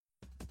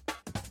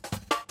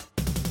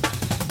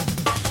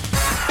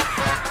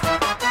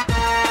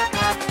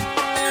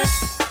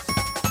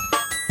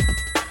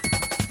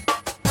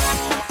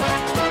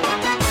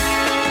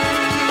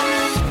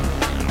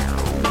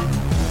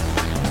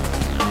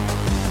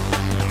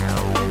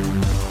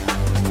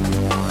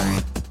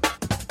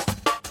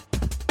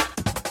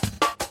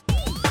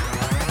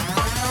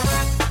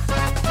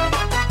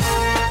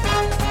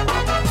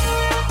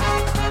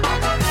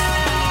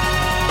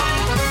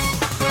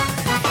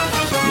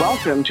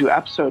welcome to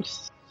episode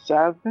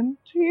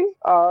 17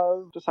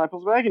 of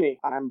Disciples of Agony.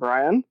 I'm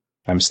Brian.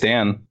 I'm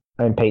Stan.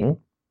 I'm Peyton.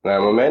 And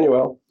I'm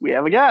Emmanuel. We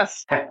have a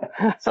guest.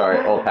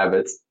 Sorry, old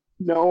habits.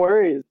 No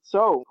worries.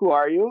 So, who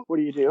are you? What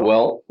do you do?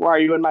 Well, why are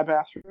you in my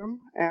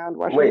bathroom? And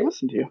why should I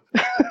listen to you?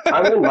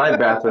 I'm in my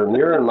bathroom.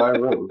 You're in my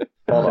room.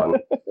 Hold on.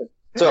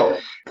 So,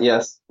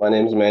 yes, my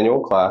name's Emmanuel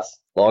Class.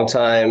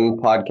 Longtime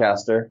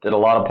podcaster. Did a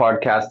lot of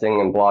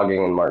podcasting and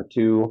blogging in Mark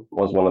II.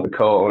 Was one of the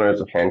co-owners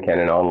of Hand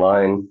Cannon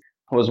Online.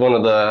 Was one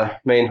of the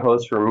main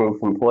hosts for Remove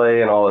From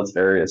Play and all its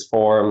various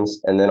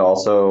forums, and then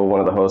also one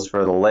of the hosts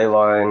for The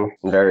Leyline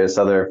and various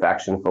other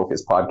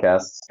faction-focused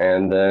podcasts.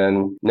 And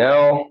then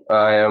now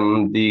I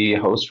am the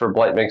host for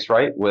Blight Makes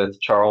Right with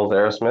Charles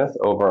Aerosmith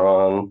over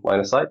on Line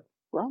of Sight.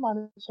 We're on Line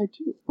of Sight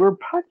too. We're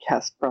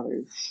podcast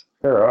brothers.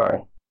 There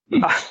are.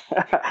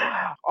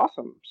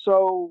 Awesome.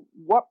 So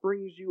what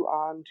brings you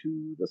on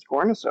to the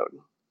Scornisode?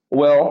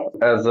 Well,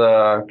 as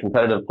a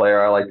competitive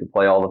player, I like to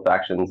play all the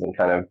factions and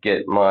kind of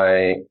get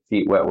my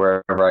feet wet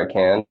wherever I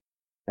can.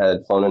 I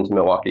had flown into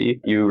Milwaukee.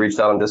 You reached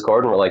out on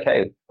Discord and were like,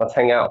 hey, let's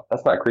hang out.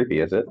 That's not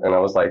creepy, is it? And I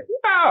was like,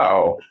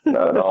 no,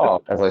 not at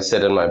all. As I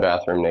sit in my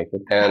bathroom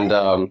naked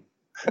and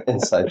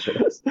inside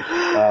jokes.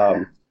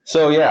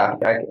 So yeah,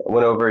 I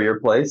went over your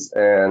place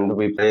and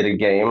we played a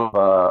game.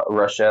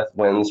 Rasheth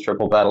wins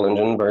Triple Battle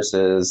Engine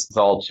versus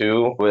Zal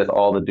 2 with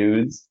all the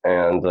dudes,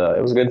 and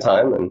it was a good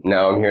time. And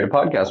now I'm here to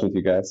podcast with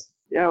you guys.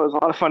 Yeah, it was a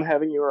lot of fun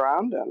having you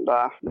around, and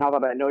now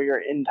that I know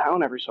you're in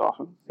town every so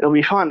often, it'll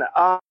be fun.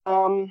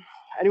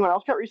 Anyone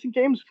else got recent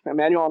games?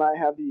 Emmanuel and I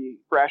have the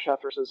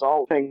Rasheth versus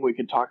Zal thing we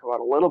could talk about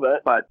a little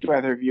bit, but do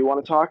either of you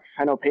want to talk?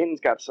 I know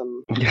Peyton's got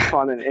some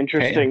fun and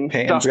interesting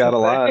Peyton's stuff got a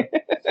lot.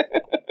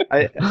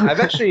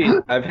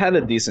 I've had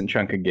a decent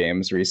chunk of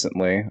games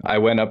recently. I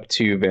went up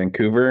to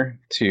Vancouver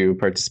to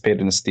participate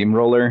in a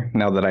steamroller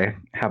now that I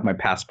have my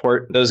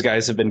passport. Those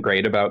guys have been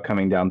great about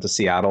coming down to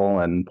Seattle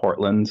and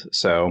Portland,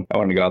 so I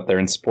want to go out there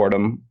and support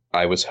them.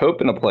 I was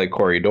hoping to play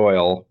Corey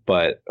Doyle,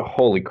 but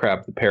holy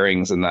crap, the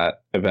pairings in that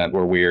event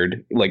were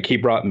weird. Like, he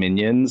brought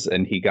minions,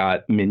 and he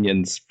got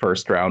minions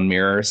first round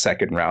mirror,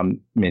 second round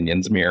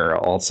minions mirror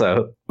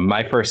also.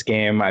 My first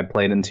game I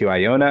played into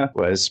Iona,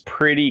 was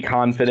pretty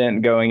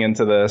confident going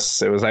into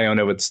this. It was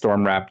Iona with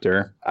Storm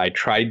Raptor. I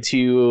tried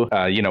to,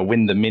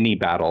 win the mini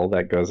battle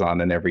that goes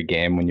on in every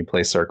game when you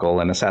play Circle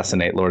and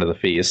assassinate Lord of the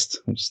Feast,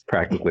 which is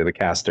practically the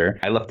caster.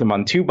 I left him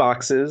on 2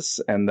 boxes,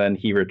 and then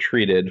he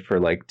retreated for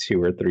like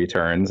 2 or 3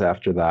 turns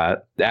after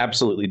that.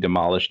 Absolutely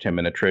demolished him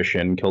in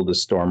attrition, killed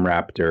his Storm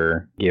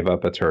Raptor, gave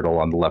up a turtle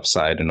on the left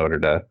side in order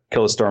to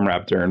kill a Storm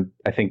Raptor. And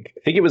I think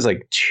it was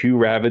like 2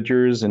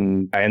 Ravagers,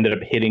 and I ended up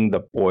hitting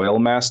the Boil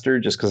Master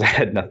just because I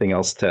had nothing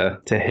else to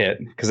hit.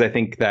 Because I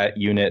think that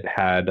unit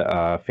had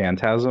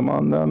Phantasm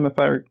on them, if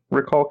I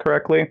recall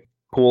correctly.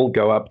 Cool,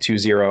 go up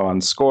 2-0 on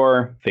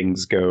score.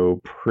 Things go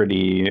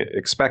pretty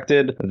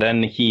expected.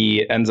 Then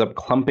he ends up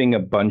clumping a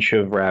bunch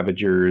of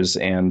Ravagers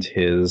and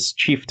his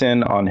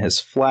Chieftain on his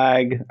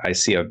flag. I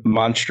see a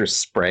monstrous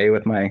spray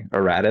with my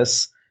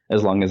Eratus,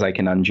 as long as I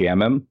can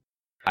unjam him.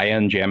 I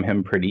unjam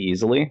him pretty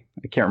easily.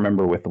 I can't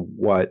remember with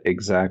what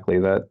exactly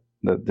that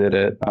did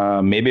it.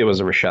 Maybe it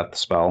was a Rasheth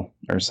spell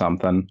or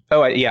something.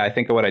 I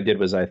think what I did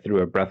was I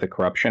threw a Breath of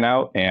Corruption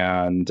out,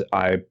 and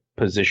I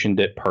positioned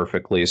it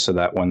perfectly so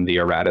that when the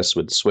Eratus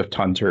would Swift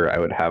Hunter, I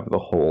would have the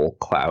whole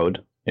cloud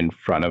in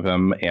front of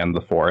him and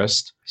the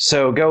forest.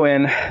 So go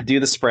in, do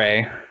the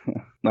spray,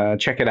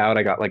 check it out.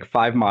 I got like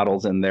 5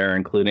 models in there,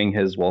 including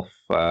his Wolf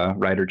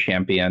Rider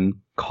Champion,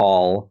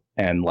 Call,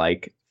 and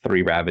like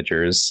 3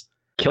 Ravagers.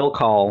 Kill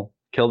Call,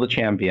 kill the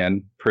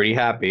Champion, pretty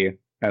happy.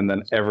 And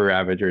then every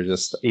Ravager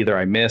just either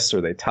I miss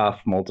or they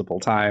tough multiple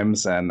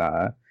times. And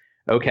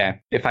okay,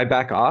 if I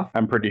back off,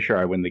 I'm pretty sure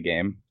I win the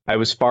game. I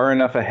was far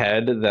enough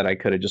ahead that I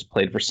could have just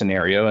played for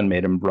scenario and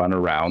made him run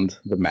around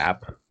the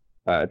map,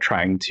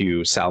 trying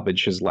to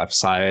salvage his left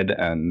side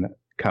and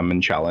come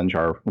and challenge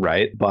our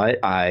right. But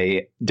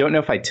I don't know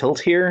if I tilt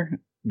here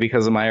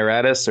because of my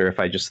Eratus, or if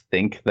I just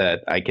think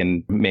that I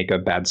can make a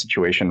bad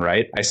situation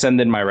right. I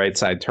send in my right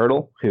side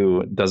turtle,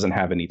 who doesn't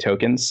have any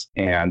tokens,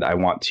 and I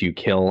want to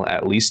kill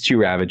at least 2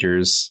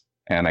 Ravagers,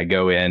 and I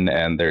go in,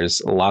 and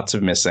there's lots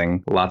of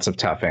missing, lots of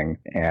toughing,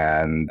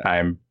 and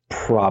I'm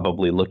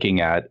probably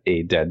looking at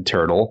a dead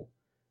turtle,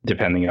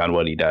 depending on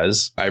what he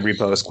does. I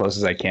repo as close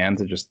as I can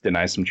to just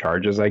deny some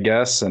charges, I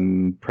guess,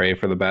 and pray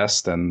for the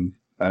best, and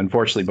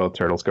unfortunately both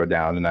turtles go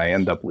down, and I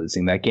end up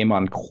losing that game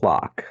on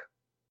clock.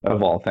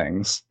 Of all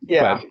things.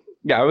 Yeah. But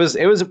yeah,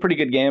 it was a pretty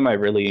good game. I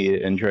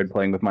really enjoyed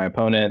playing with my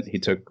opponent. He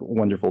took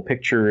wonderful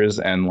pictures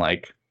and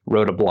like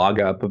wrote a blog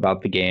up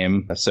about the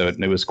game. So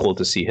it was cool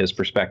to see his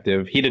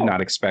perspective. He did not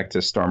expect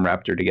his Storm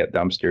Raptor to get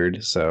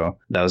dumpstered. So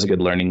that was a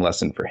good learning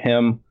lesson for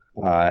him.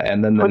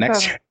 And then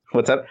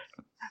what's up?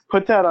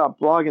 Put that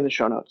blog in the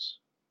show notes.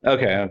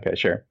 Okay,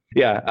 sure.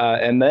 Yeah,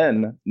 and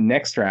then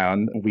next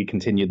round, we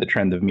continue the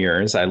trend of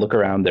mirrors. I look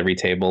around every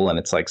table, and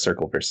it's like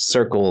circle versus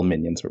circle,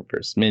 minions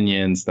versus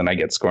minions. Then I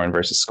get Scorn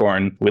versus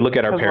Scorn. We look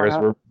at our pairs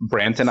where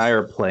Brant and I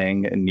are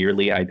playing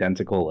nearly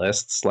identical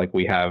lists. Like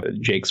we have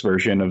Jake's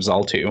version of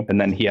Zal 2,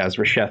 and then he has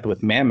Rasheth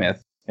with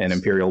Mammoth. an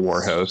Imperial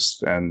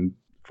Warhost and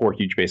 4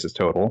 huge bases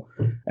total.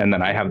 And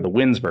then I have the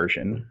Winds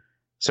version.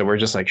 So we're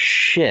just like,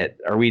 shit,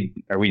 are we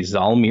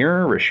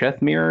Zalmir,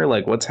 Reshethmir?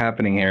 Like, what's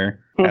happening here?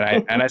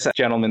 And I said,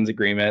 gentleman's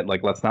agreement,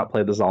 like, let's not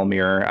play the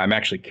Zalmir. I'm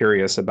actually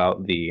curious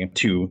about the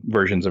 2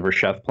 versions of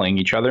Resheth playing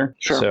each other.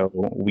 Sure.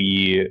 So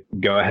we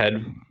go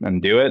ahead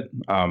and do it.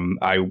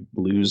 I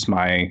lose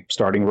my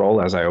starting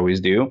role, as I always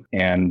do.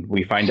 And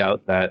we find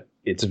out that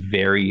it's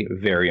very,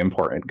 very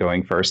important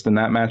going first in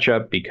that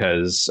matchup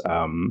because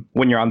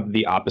when you're on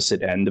the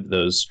opposite end of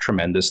those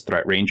tremendous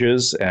threat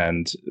ranges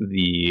and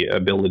the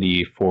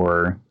ability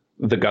for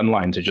the gun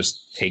line to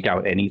just take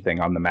out anything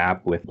on the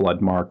map with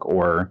Bloodmark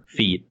or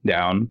Feet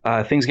down,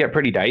 things get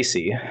pretty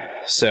dicey.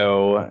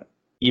 So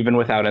even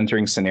without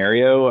entering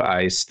scenario,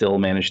 I still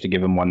managed to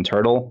give him 1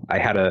 turtle. I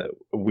had a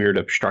weird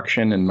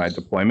obstruction in my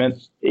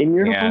deployment. In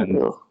your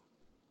deployment?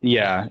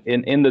 Yeah,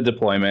 in the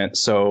deployment.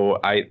 So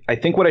I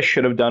think what I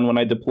should have done when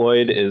I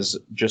deployed is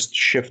just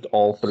shift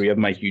all 3 of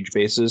my huge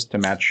bases to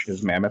match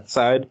his mammoth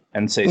side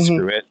and say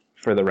screw it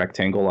for the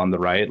rectangle on the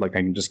right. Like,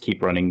 I can just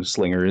keep running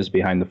slingers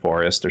behind the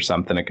forest or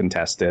something to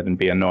contest it and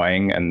be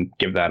annoying and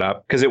give that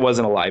up because it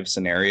wasn't a live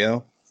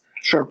scenario.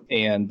 Sure.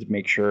 And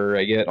make sure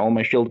I get all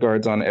my shield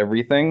guards on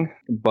everything.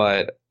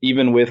 But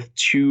even with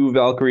 2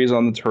 Valkyries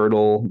on the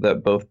turtle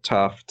that both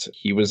tuffed,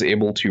 he was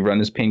able to run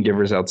his Pain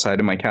Givers outside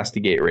of my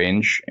Castigate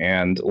range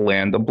and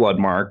land a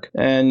Bloodmark.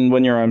 And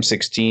when you're on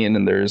 16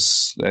 and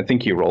I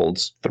think he rolled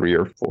 3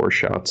 or 4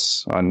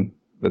 shots on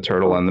the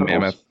turtle and the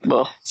mammoth.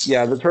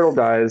 Yeah, the turtle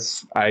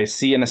dies. I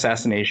see an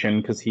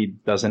assassination because he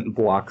doesn't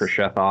block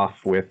Resheth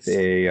off with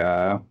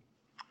a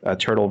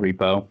turtle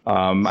repo.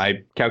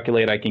 I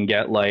calculate I can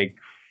get like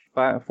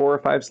 4 or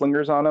 5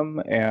 slingers on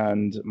him,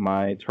 and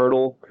my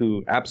turtle,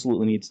 who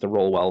absolutely needs to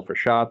roll well for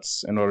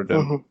shots in order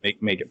to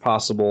make it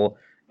possible,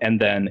 and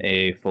then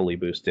a fully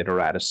boosted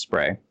Erratus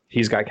Spray.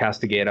 He's got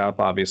Castigate up,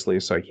 obviously,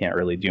 so I can't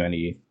really do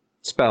any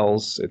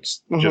spells.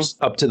 It's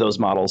just up to those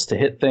models to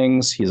hit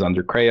things. He's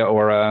under Kreia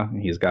Aura.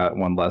 He's got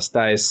 1 less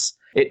dice.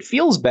 It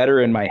feels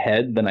better in my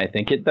head than I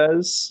think it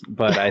does,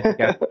 but I think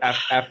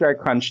after I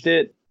crunched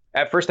it,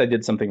 at first I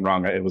did something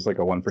wrong. It was like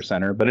a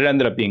 1%er, but it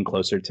ended up being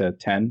closer to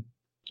 10.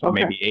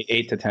 Maybe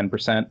 8 to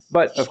 10%.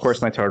 But of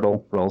course, my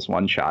turtle rolls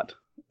 1 shot,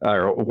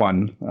 or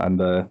 1 on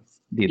the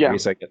D3,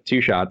 so I get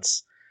 2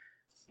 shots.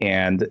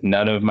 And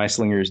none of my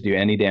slingers do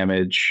any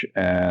damage.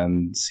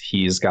 And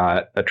he's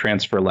got a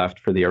transfer left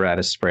for the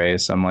Erratus Spray.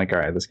 So I'm like, all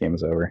right, this game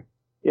is over.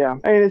 Yeah.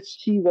 I mean, it's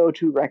key, though,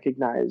 to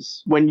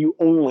recognize when you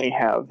only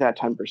have that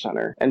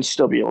 10%er and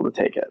still be able to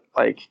take it.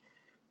 Like,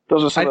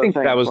 those are some I think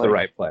things, that was the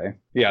right play.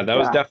 Yeah, that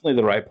was definitely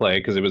the right play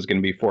because it was going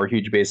to be 4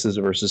 huge bases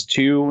versus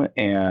 2.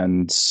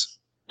 And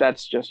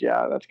that's going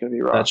to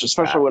be rough. That's just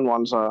especially when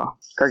one's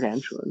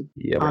gargantuan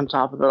on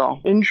top of it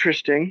all.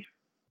 Interesting.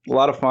 A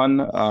lot of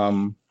fun.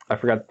 I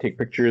forgot to take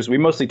pictures. We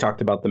mostly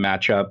talked about the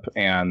matchup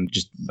and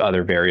just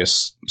other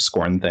various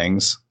Scorn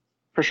things.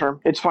 For sure.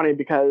 It's funny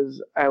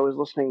because I was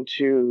listening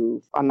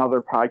to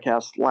another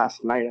podcast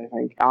last night, I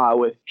think,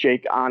 with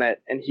Jake on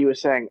it, and he was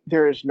saying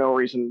there is no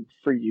reason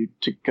for you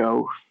to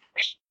go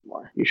first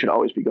anymore. You should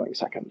always be going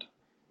second.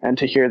 And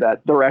to hear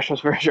that the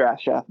Resheth versus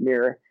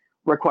Reshethmir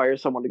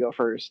requires someone to go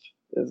first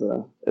is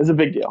a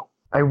big deal.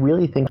 I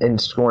really think in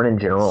Scorn in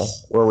general,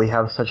 where we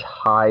have such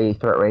high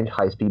threat range,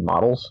 high speed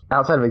models,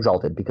 outside of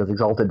Exalted, because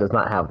Exalted does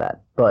not have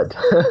that. But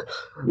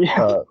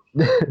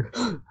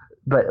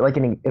but like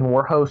in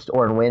Warhost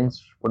or in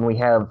Winds, when we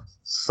have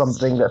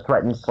something that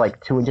threatens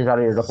like 2 inches out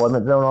of your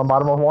deployment zone on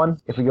bottom of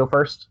 1, if we go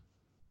first,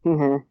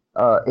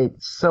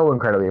 it's so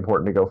incredibly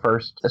important to go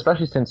first,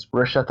 especially since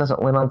Resheth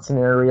doesn't win on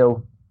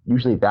scenario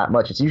usually that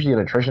much. It's usually an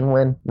attrition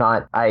win,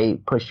 not I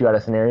pushed you out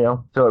of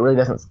scenario. So it really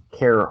doesn't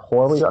care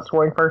horribly about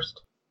scoring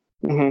first.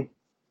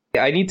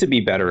 I need to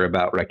be better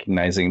about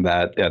recognizing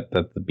that at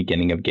the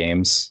beginning of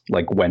games,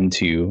 like when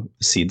to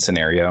seed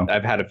scenario.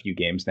 I've had a few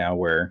games now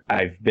where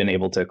I've been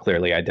able to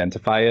clearly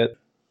identify it.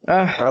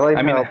 I like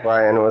how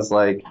Brian was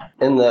like,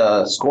 in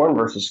the Scorn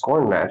versus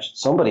Scorn match,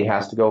 somebody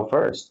has to go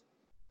first.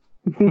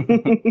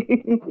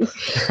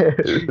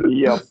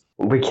 Yep.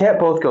 We can't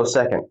both go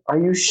second. Are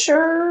you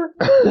sure?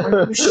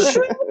 Are you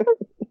sure?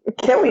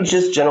 Can't we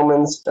just,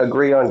 gentlemen,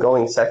 agree on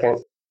going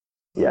second?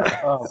 Yeah.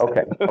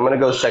 Okay. I'm going to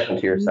go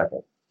second to your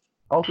second.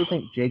 I also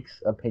think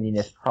Jake's opinion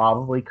is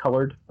probably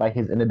colored by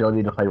his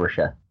inability to play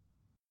Resheth.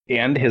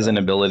 And his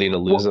inability to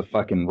lose a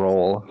fucking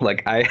roll.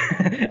 Like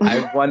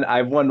I've won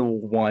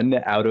 1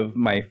 out of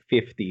my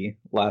 50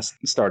 last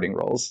starting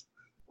rolls.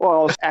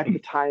 Well, at the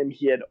time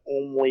he had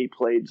only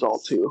played Zal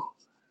 2,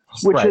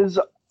 which is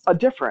a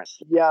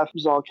difference. Yeah,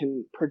 Zal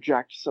can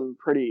project some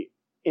pretty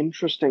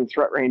interesting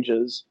threat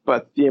ranges,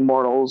 but the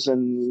Immortals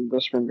and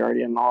the Supreme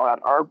Guardian and all that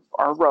are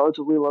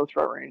relatively low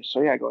threat range.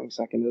 So yeah, going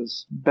second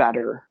is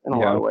better in a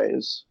lot of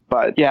ways.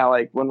 But yeah,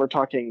 like when we're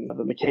talking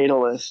the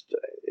Makeda list,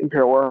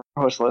 Imperial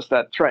Warhost list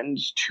that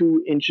threatens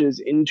 2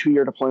 inches into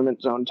your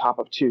deployment zone top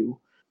of 2,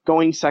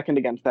 going second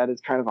against that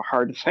is kind of a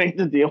hard thing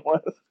to deal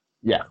with.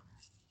 Yeah.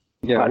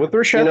 Yeah, with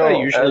Resheth, I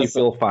usually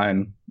feel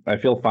fine I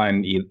feel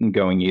fine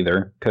going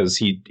either because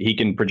he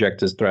can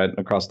project his threat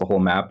across the whole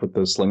map with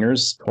those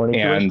slingers.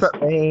 22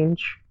 threat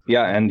range.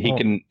 Yeah, and he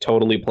can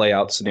totally play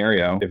out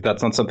scenario. If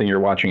that's not something you're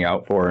watching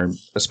out for,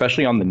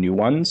 especially on the new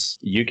ones,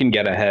 you can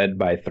get ahead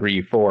by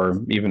 3,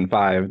 4, even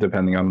 5,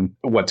 depending on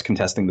what's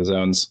contesting the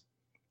zones.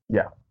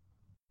 Yeah.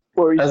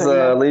 As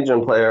a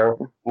Legion player,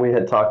 we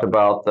had talked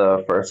about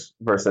the first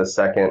versus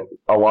second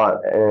a lot,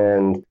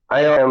 and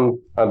I am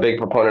a big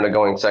proponent of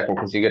going second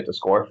because you get to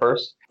score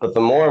first. But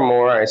the more and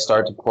more I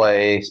start to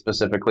play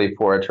specifically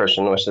for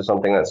attrition, which is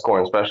something that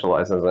scoring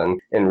specializes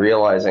in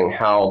realizing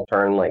how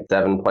turn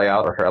 7 play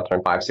out or how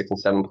turn 5, 6, and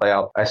 7 play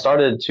out, I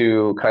started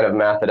to kind of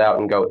math it out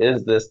and go,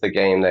 is this the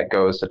game that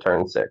goes to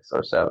turn 6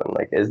 or 7?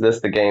 Is this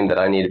the game that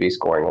I need to be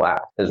scoring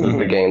last? Is this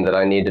the game that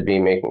I need to be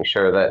making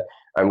sure that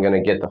I'm going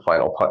to get the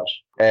final punch?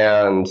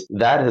 And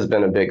that has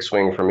been a big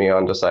swing for me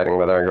on deciding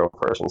whether I go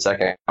first and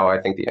second, how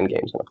I think the end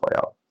game's going to play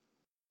out.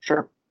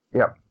 Sure.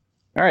 Yep.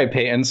 All right,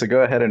 Peyton, so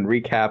go ahead and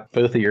recap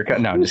both of your...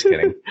 No, I'm just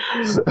kidding.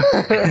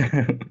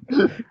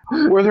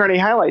 Were there any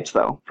highlights,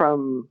 though,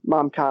 from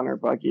MomCon or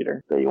Bug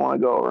Eater that you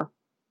want to go over?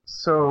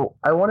 So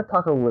I want to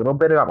talk a little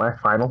bit about my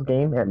finals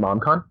game at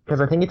MomCon,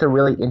 because I think it's a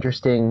really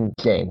interesting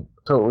game.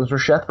 So it was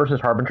Rasheth versus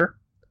Harbinger.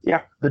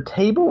 Yeah. The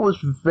table was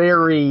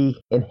very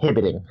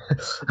inhibiting.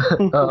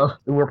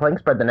 We're playing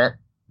Spread the Net.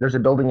 There's a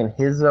building in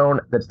his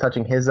zone that's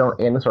touching his zone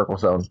and the circle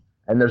zone.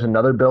 And there's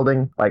another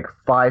building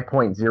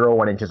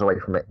 5.01 inches away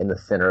from it in the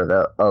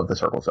center of the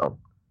circle zone.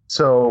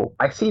 So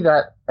I see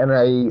that, and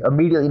I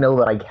immediately know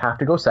that I have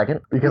to go second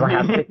because I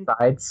have to pick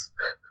sides.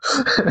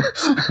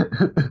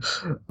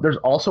 There's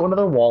also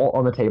another wall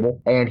on the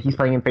table, and he's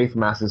playing in Faith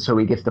Masses, so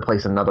he gets to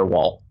place another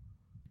wall.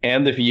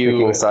 And if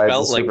you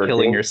felt like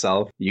killing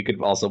yourself, you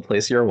could also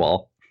place your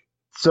wall.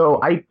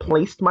 So I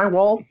placed my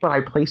wall, but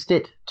I placed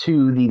it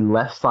to the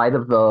left side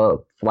of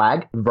the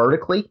flag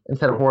vertically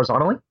instead of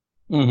horizontally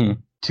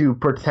to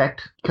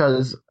protect,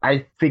 because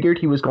I figured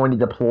he was going to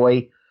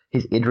deploy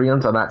his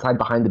Idrians on that side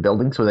behind the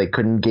building so they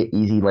couldn't get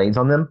easy lanes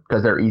on them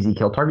because they're easy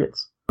kill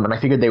targets. And I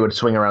figured they would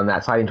swing around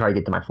that side and try to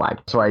get to my flag.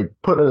 So I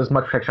put as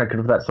much protection I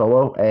could for that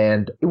solo,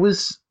 and it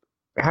was...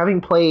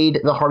 Having played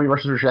the Harvey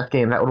versus Rasheth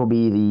game, that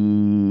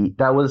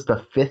was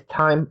the 5th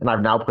time, and I've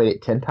now played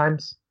it 10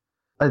 times.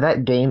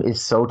 That game is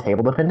so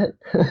table dependent.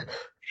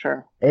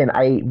 Sure. And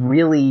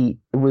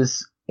it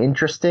was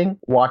interesting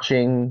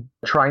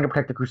trying to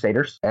protect the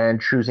Crusaders and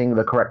choosing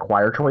the correct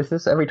choir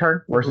choices every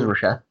turn versus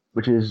Rasheth,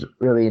 which is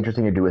really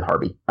interesting to do with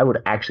Harvey. I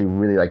would actually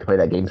really like to play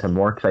that game some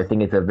more because I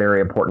think it's a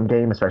very important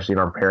game, especially in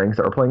our pairings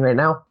that we're playing right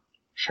now.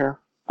 Sure.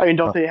 I mean,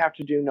 don't they have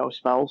to do no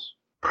spells?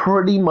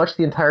 Pretty much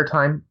the entire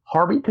time.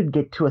 Harvey could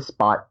get to a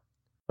spot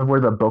where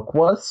the book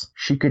was.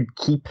 She could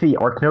keep the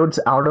arc nodes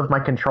out of my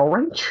control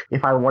range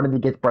if I wanted to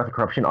get Breath of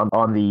Corruption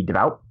on the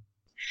Devout.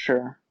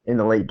 Sure. In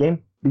the late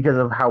game because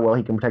of how well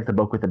he can protect the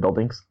book with the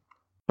buildings.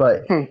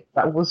 But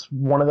that was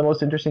one of the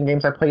most interesting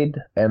games I played.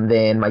 And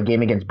then my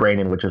game against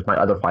Brandon, which was my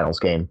other finals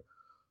game.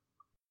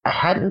 I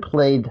hadn't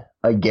played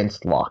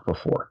against Locke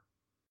before.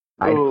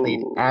 I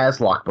played as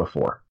Locke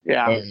before.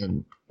 Yeah.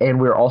 And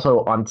we were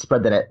also on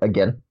Spread the Net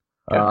again.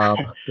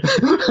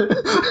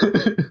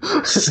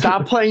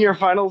 Stop playing your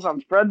finals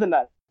on Spread the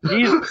Net.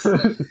 Jesus.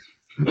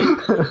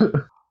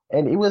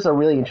 And it was a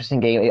really interesting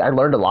game. I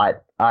learned a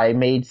lot. I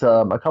made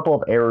a couple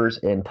of errors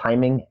in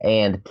timing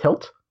and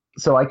tilt.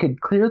 So I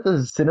could clear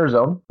the center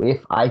zone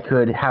if I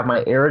could have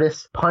my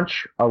Eridus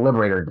punch a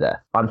Liberator to death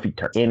on feat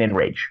turn in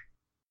Enrage.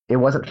 It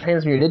wasn't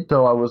transmuted,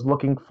 so I was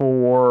looking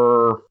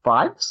for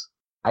 5s.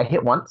 I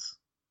hit once,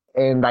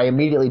 and I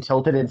immediately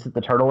tilted and sent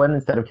the turtle in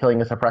instead of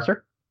killing a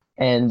suppressor.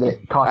 And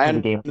it cost me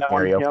the game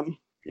scenario.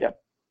 Yep.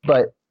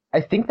 But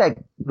I think that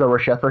the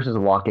Rasheth versus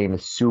Locke game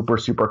is super,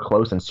 super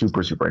close and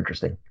super, super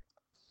interesting.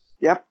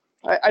 Yep.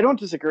 I don't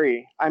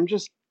disagree. I'm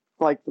just,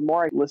 the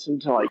more I listen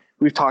to,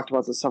 we've talked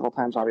about this several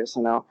times,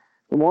 obviously now,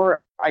 the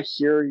more I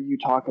hear you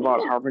talk about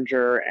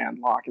Harbinger and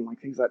Locke and,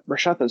 things that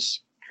Rasheth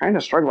is kind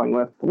of struggling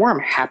with, the more I'm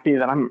happy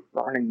that I'm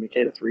running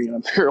Makeda 3 in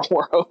Imperial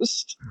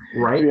Warhost.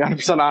 Right. To be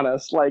 100%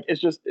 honest.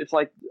 It's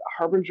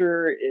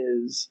Harbinger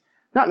is...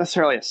 not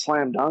necessarily a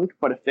slam dunk,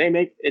 but if they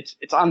make it's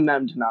on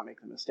them to not make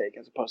the mistake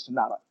as opposed to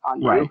not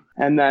on you. Right.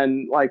 And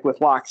then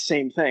with Locke,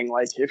 same thing.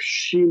 If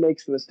she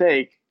makes the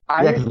mistake,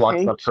 I've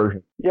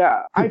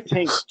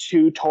tanked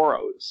 2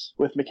 Toros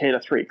with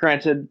Makeda 3.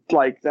 Granted,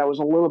 that was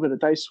a little bit of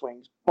dice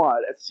swings,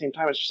 but at the same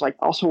time, it's just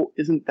also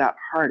isn't that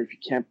hard if you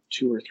can't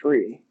 2 or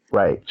 3.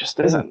 Right. It just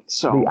isn't.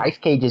 So the ice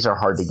cages are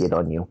hard to get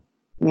on you.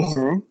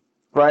 Mm-hmm.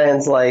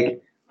 Brian's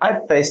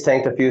I've face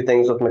tanked a few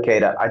things with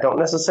Makeda. I don't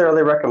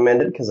necessarily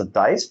recommend it because of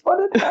dice, but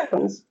it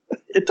happens.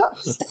 It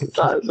does. It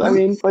does. I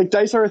mean,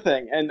 dice are a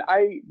thing, and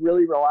I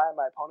really rely on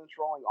my opponents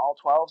rolling all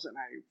 12s, and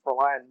I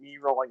rely on me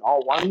rolling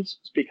all 1s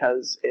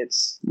because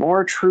it's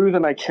more true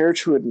than I care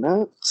to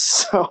admit.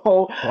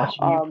 So,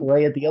 watching you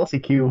play at the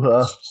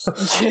LCQ,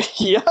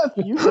 yeah,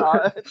 you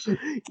saw it.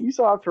 You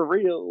saw it for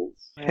real.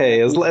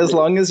 Hey, as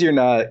long as you're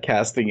not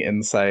casting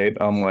Insight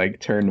on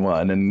turn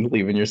 1 and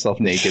leaving yourself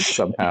naked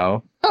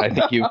somehow, I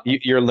think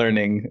you're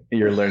learning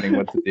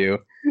what to do.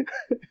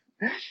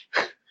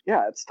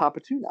 Yeah, it's top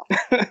of 2 now.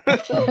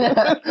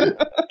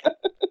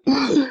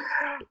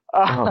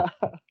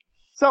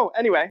 So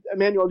anyway,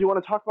 Emmanuel, do you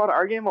want to talk about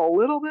our game a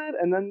little bit,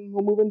 and then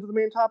we'll move into the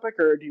main topic,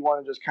 or do you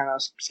want to just kind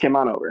of skim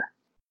on over?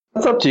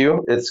 It's up to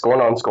you. It's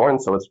scoring on scoring,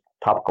 so it's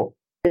topical.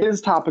 It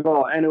is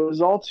topical, and it was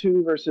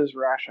Zol2 versus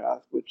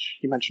Rasha, which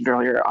you mentioned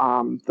earlier.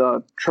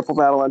 The triple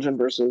battle engine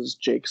versus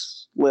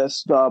Jake's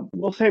list.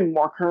 We'll say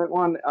more current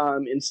one.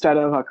 Instead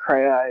of a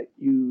Kreia,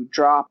 you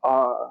drop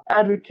a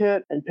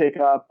Advocate and pick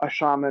up a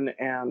Shaman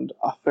and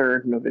a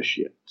third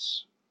Novitiate.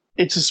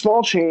 It's a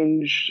small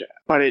change,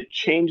 but it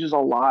changes a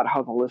lot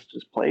how the list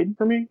is played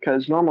for me,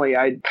 because normally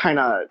I'd kind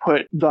of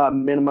put the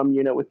minimum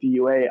unit with the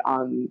UA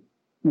on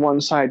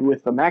one side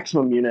with the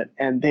maximum unit,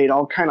 and they'd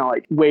all kind of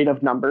like weight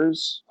of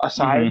numbers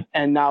aside. Mm-hmm.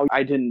 And now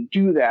I didn't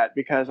do that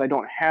because I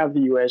don't have the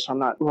UA, so I'm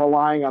not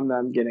relying on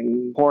them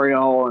getting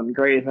Boreal and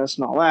Graveness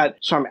and all that.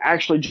 So I'm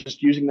actually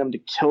just using them to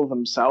kill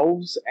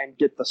themselves and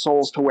get the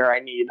souls to where I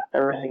need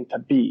everything to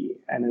be.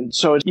 And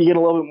so you get a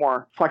little bit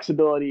more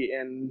flexibility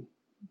in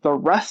the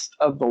rest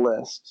of the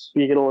list.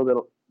 You get a little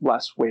bit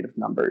less weight of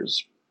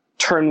numbers.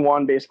 Turn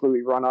 1, basically,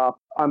 we run up.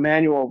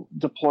 Emmanuel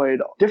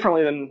deployed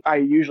differently than I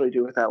usually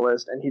do with that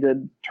list, and he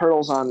did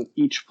Turtles on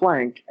each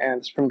flank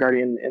and Supreme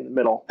Guardian in the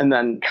middle, and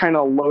then kind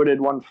of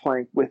loaded one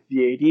flank with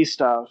the AD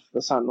stuff,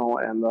 the Sentinel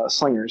and the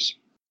Slingers.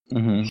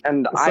 Mm-hmm.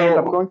 And I ended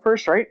up going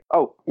first, right?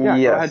 Oh, yeah.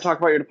 Yes. Go ahead, talk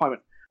about your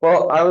deployment.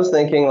 Well, I was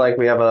thinking, like,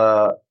 we have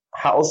a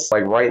house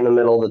like right in the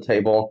middle of the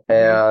table,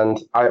 and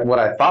what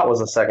I thought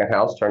was a second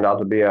house turned out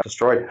to be a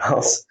destroyed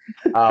house.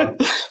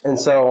 And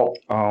so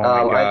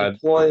I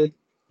deployed,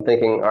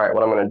 thinking, all right,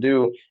 what I'm going to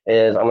do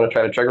is I'm going to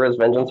try to trigger his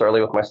vengeance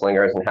early with my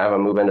slingers and have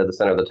him move into the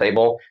center of the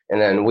table, and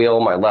then wheel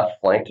my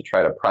left flank to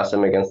try to press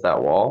him against that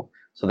wall.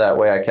 So that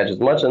way I catch as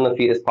much in the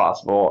feet as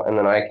possible, and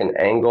then I can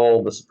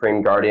angle the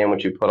Supreme Guardian,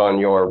 which you put on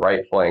your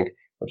right flank,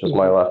 which is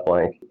my left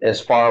flank, as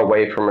far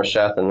away from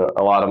Rasheth and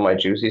a lot of my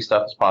juicy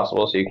stuff as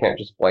possible, so you can't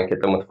just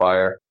blanket them with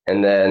fire.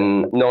 And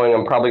then knowing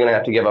I'm probably going to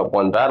have to give up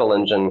one battle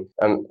engine,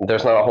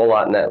 there's not a whole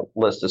lot in that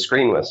list to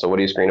screen with. So what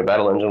do you screen a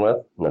battle engine with?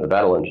 Another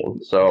battle engine.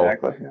 So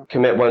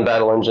Commit one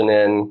battle engine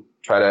in,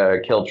 try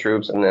to kill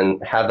troops, and then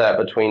have that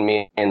between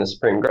me and the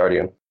Supreme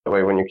Guardian. That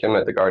way when you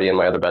commit the Guardian,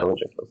 my other battle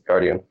engine kills the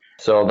Guardian.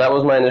 So that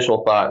was my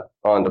initial thought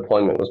on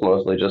deployment, was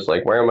mostly just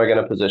like, where am I going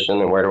to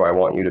position and where do I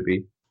want you to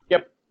be?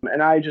 Yep.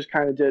 And I just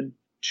kind of did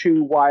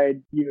 2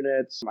 wide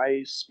units.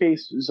 I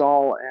spaced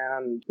Zol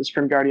and the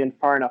Supreme Guardian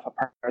far enough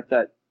apart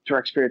that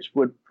Direct Spirits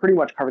would pretty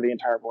much cover the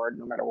entire board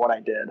no matter what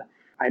I did.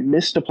 I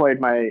misdeployed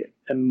my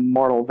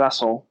Immortal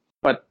Vessel,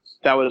 but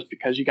that was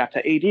because you got to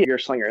AD your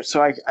slingers,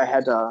 so I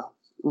had to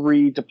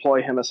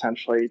redeploy him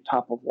essentially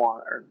top of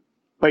 1.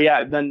 But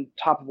yeah, then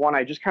top of 1,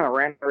 I just kind of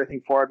ran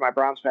everything forward. My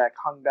Bronze Vac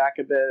hung back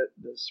a bit.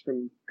 The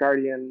Supreme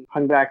Guardian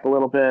hung back a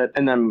little bit.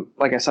 And then,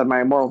 like I said,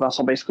 my Immortal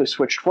Vessel basically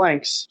switched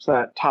flanks so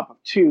that top of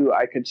 2,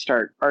 I could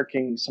start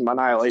arcing some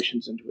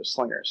Annihilations into his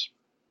slingers.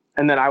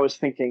 And then I was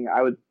thinking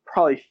I would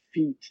probably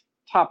feat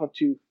top of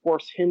 2,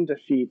 force him to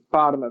feat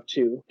bottom of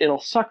 2. It'll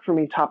suck for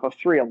me top of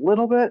 3 a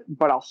little bit,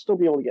 but I'll still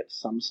be able to get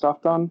some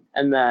stuff done.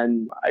 And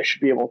then I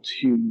should be able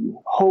to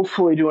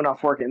hopefully do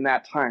enough work in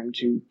that time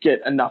to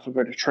get enough of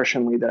an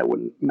attrition lead that it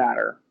wouldn't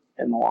matter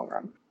in the long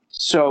run.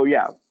 So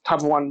yeah, top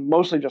of 1,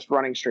 mostly just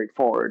running straight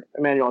forward.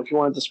 Emmanuel, if you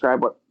want to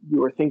describe what you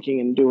were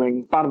thinking and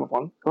doing bottom of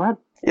 1, go ahead.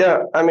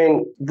 Yeah, I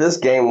mean, this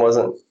game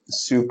wasn't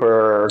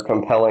super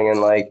compelling,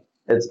 and like,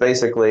 it's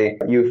basically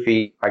you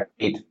feat, I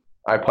feat,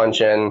 I punch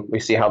in, we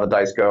see how the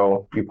dice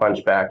go, you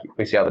punch back,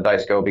 we see how the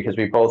dice go, because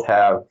we both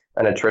have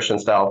an attrition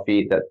style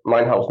feat that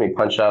mine helps me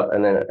punch up,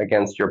 and then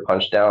against your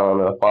punch down on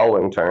the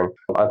following turn,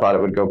 I thought it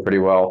would go pretty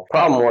well.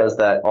 Problem was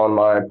that on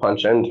my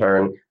punch in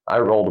turn, I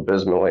rolled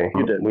abysmally.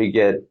 You did. We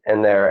get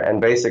in there, and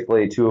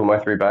basically 2 of my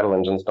 3 battle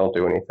engines don't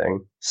do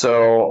anything.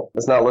 So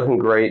it's not looking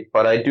great,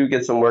 but I do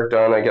get some work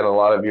done. I get a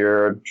lot of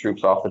your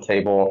troops off the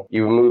table.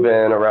 You move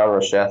in around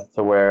Rasheth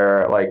to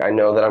where, like, I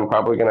know that I'm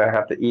probably going to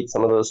have to eat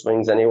some of those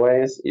swings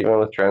anyways. Even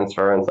with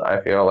transference,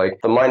 I feel like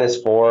the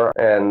 -4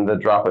 and the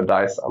drop of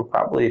dice, I'm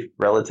probably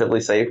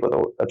relatively safe with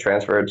a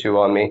transfer or 2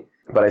 on me.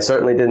 But I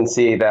certainly didn't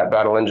see that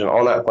battle engine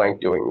on that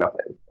flank doing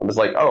nothing. It was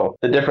like, oh,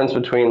 the difference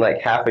between like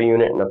half a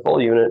unit and a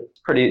full unit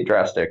is pretty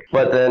drastic.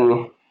 But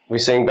then we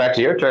swing back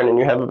to your turn, and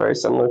you have a very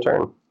similar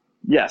turn.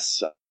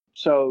 Yes.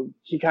 So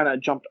he kind of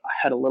jumped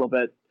ahead a little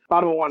bit.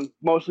 Bottom of 1,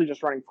 mostly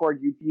just running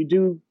forward. You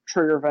do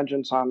trigger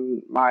Vengeance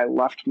on my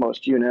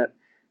leftmost unit.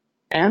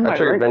 And I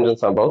triggered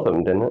Vengeance on both of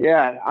them, didn't it?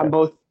 Yeah, on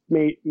both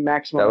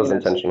maximum That was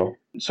units. intentional.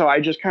 So I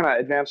just kind of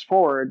advanced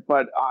forward,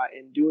 but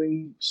in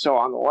doing so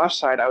on the left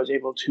side, I was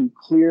able to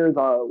clear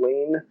the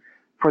lane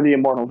for the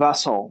Immortal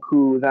Vessel,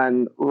 who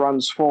then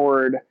runs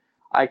forward.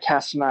 I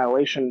cast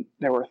Annihilation.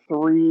 There were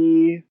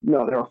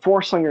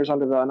 4 slingers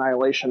under the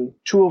Annihilation,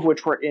 2 of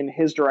which were in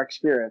his Direct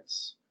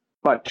Spirits,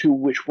 but 2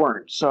 which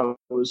weren't. So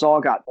it was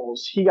all got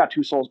souls. He got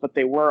 2 souls, but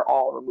they were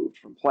all removed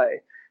from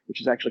play, which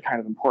is actually kind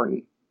of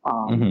important.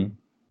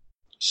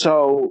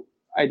 So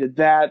I did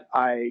that.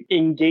 I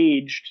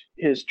engaged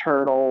his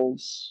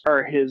turtles,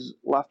 or his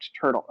left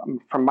turtle,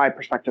 from my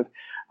perspective.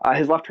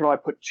 His left turtle, I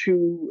put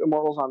 2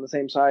 immortals on the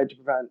same side to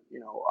prevent,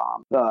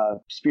 the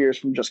spears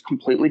from just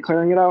completely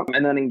clearing it out,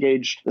 and then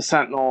engaged the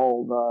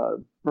sentinel,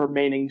 the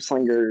remaining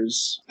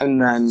slingers,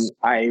 and then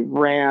I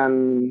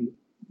ran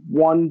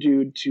one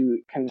dude to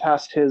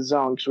contest his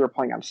zone because we were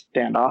playing on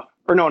standoff.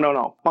 Or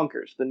no,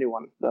 bunkers, the new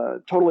one,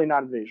 the totally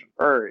not invasion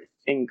or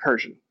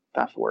incursion.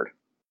 That's the word.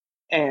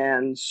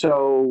 And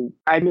so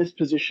I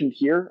mispositioned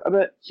here a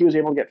bit. He was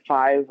able to get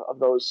 5 of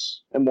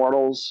those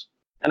immortals.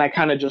 And I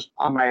kind of just,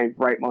 on my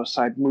rightmost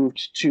side,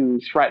 moved to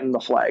threaten the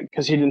flag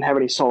because he didn't have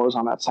any solos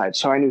on that side.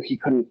 So I knew he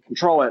couldn't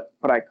control it,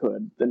 but I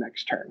could the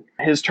next turn.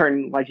 His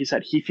turn, like he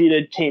said, he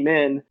feeded, came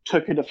in,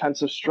 took a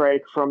defensive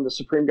strike from the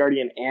Supreme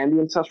Guardian and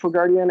the Ancestral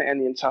Guardian,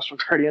 and the Ancestral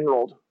Guardian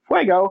rolled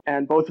Fuego,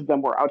 and both of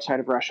them were outside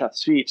of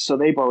Rasheth's feet, so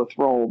they both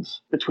rolled,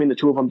 between the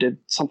two of them, did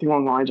something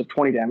along the lines of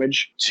 20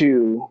 damage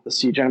to the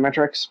Siege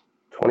Animatrix.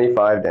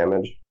 25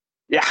 damage.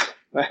 Yeah.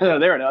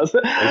 There it is.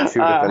 And 2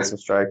 defensive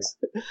strikes.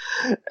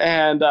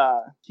 And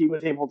he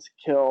was able to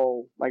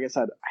kill, like I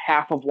said,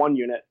 half of one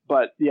unit,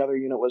 but the other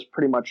unit was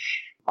pretty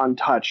much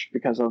untouched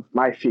because of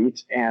my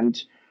feat. And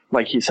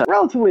like he said,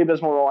 relatively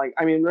abysmal rolling.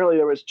 I mean, really,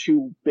 there was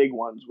 2 big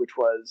ones, which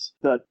was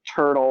the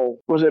turtle.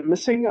 Was it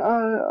missing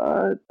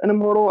an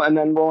immortal? And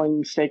then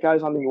rolling Snake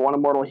Eyes on the one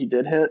immortal he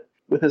did hit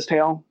with his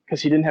tail,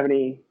 because he didn't have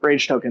any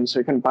rage tokens, so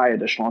he couldn't buy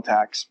additional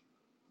attacks.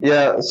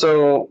 Yeah,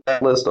 so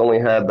that list only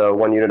had the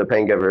 1 unit of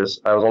Pain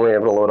Givers. I was only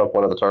able to load up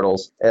one of the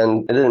turtles.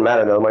 And it didn't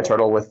matter, though. My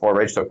turtle with 4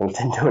 rage tokens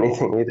didn't do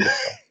anything either.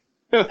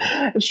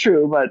 It's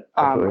true, but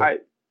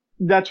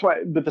that's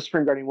why. But the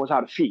Supreme Guardian was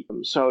out of feet,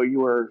 so you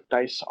were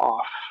dice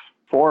off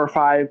 4 or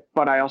 5.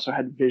 But I also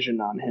had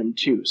vision on him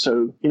too,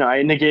 so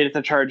I negated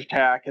the charge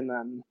attack, and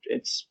then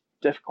it's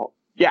difficult.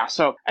 Yeah.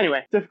 So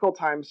anyway, difficult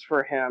times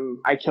for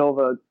him. I kill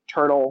the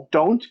turtle.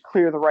 Don't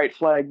clear the right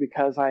flag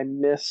because I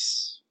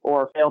miss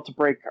or fail to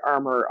break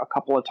armor a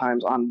couple of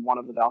times on one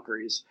of the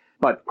Valkyries,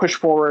 but push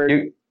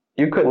forward.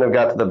 You couldn't have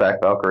got to the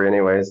back Valkyrie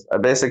anyways. I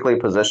basically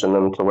positioned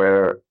them to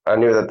where I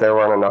knew that there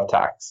weren't enough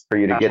attacks for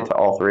you to get to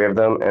all 3 of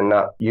them and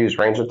not use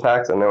range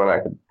attacks, and then I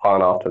could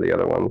pawn off to the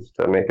other ones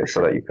to make it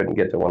so that you couldn't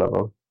get to one of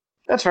them.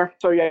 That's fair.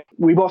 So yeah,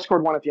 we both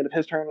scored 1 at the end of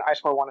his turn. I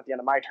scored 1 at the end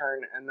of my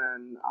turn, and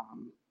then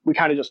we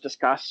kind of just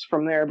discussed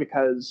from there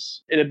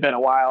because it had been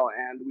a while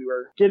and we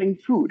were getting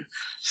food.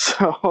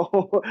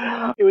 So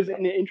it was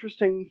an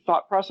interesting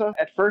thought process.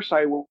 At first,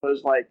 I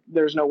was like,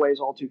 there's no way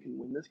Zoltu can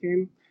win this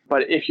game.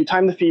 But if you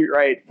time the feat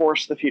right,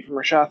 force the feat from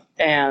Rasheth,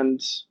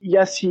 and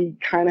yes, he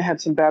kind of had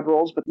some bad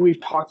rolls, but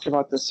we've talked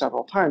about this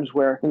several times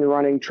where when you're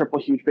running triple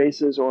huge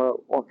bases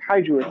or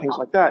kaiju or things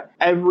like that,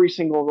 every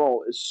single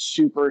roll is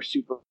super,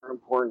 super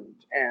important.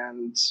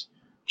 And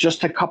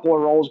just a couple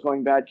of rolls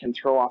going bad can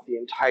throw off the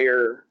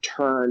entire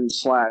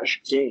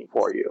turn/game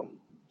for you.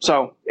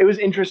 So it was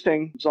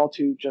interesting.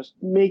 Zoltu just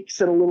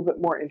makes it a little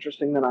bit more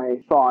interesting than I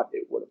thought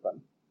it would have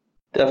been.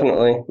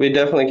 Definitely. We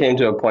definitely came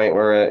to a point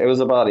where it was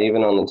about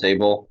even on the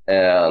table.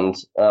 And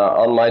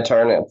on my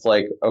turn, it's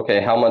like,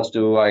 okay, how much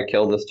do I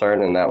kill this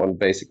turn? And that would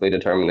basically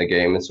determine the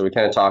game. And so we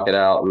kind of talk it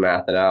out and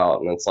math it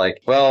out. And it's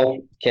like, well,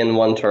 can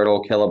 1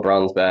 turtle kill a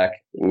bronze back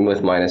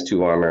with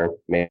 -2 armor?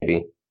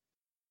 Maybe.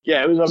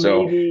 Yeah, it was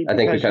a maybe. I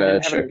think we kind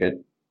of shook it.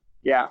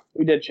 Yeah,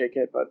 we did shake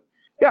it. But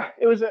yeah,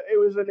 it was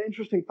an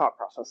interesting thought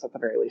process at the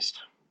very least.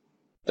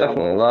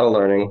 Definitely, a lot of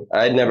learning.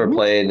 I'd never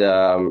played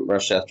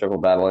Rasheth Triple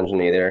Battle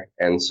Engine either,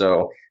 and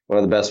so one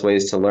of the best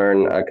ways to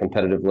learn a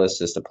competitive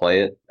list is to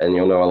play it, and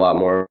you'll know a lot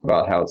more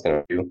about how it's going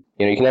to do.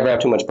 You can never have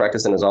too much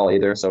practice in Azal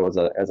either, so it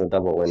was a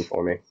double win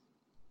for me.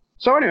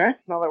 So anyway,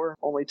 now that we're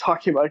only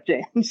talking about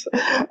games,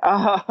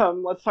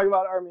 let's talk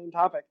about our main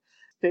topic.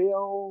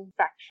 Stale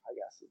faction, I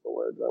guess, is the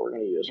word that we're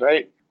going to use,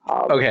 right?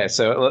 Okay,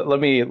 so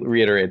let me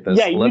reiterate this.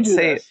 Yeah,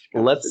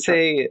 let's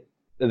say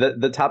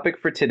the topic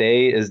for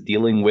today is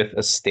dealing with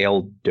a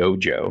stale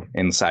dojo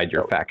inside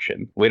your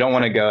faction. We don't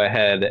want to go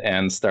ahead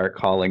and start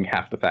calling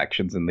half the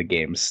factions in the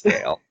game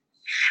stale.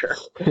 Sure.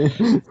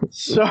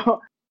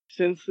 So,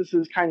 since this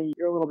is kind of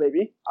your little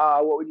baby,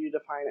 what would you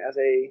define as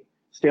a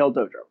stale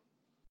dojo?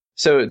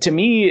 So, to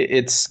me,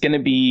 it's going to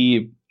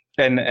be,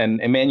 and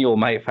Emmanuel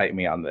might fight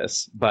me on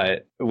this,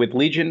 but with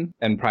Legion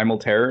and Primal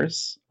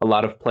Terrors, a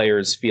lot of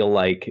players feel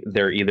like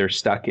they're either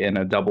stuck in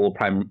a double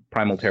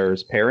Primal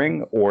Terrors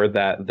pairing, or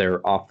that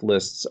their off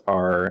lists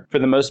are, for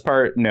the most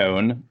part,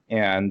 known,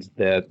 and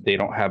that they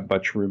don't have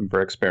much room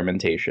for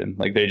experimentation.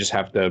 Like, they just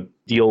have to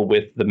deal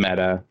with the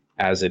meta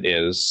as it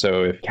is.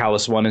 So if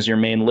Callus 1 is your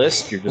main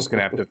list, you're just going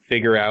to have to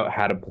figure out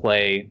how to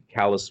play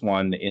Callus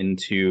 1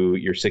 into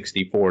your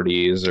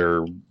 60-40s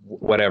or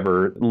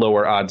whatever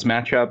lower odds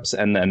matchups,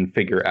 and then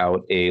figure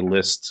out a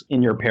list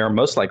in your pair,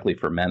 most likely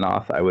for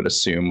Menoth, I would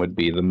assume would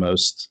be the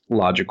most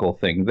logical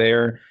thing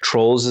there.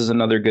 Trolls is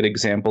another good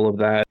example of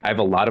that. I have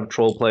a lot of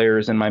troll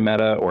players in my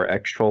meta, or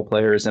ex-troll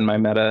players in my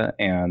meta,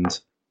 and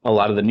a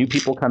lot of the new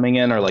people coming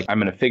in are like, I'm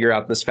going to figure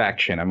out this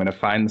faction. I'm going to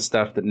find the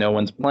stuff that no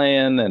one's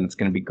playing, and it's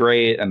going to be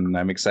great. And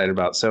I'm excited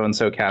about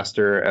so-and-so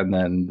caster. And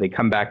then they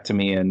come back to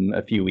me in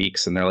a few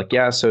weeks and they're like,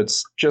 yeah, so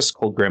it's just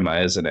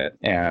Colgrima, isn't it?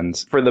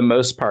 And for the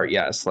most part,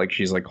 yes, like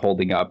she's like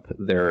holding up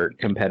their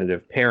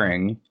competitive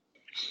pairing.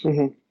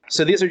 Mm-hmm.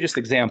 So these are just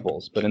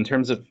examples, but in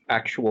terms of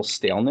actual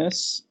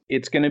staleness,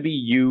 it's going to be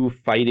you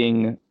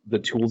fighting the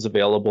tools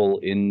available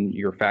in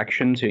your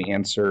faction to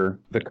answer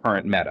the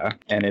current meta.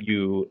 And if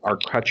you are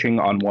crutching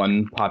on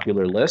one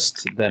popular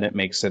list, then it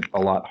makes it a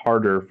lot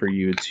harder for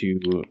you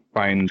to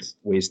find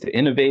ways to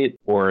innovate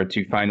or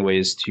to find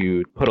ways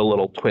to put a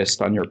little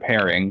twist on your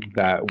pairing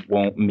that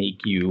won't make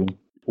you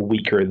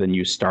weaker than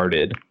you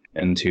started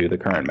into the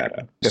current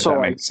meta, if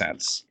that makes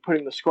sense.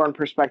 Putting the Scorn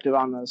perspective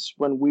on this,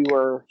 when we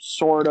were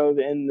sort of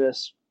in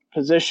this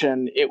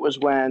position, it was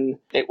when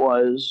it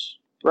was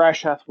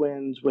Rasheth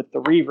wins with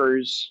the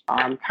Reavers,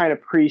 kind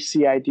of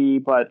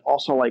pre-CID, but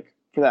also like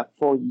for that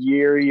full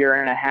year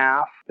and a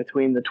half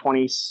between the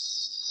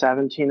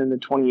 2017 and the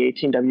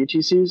 2018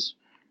 WTCs,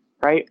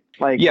 right?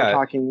 Like, yeah. We're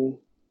talking...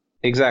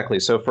 Exactly.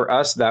 So for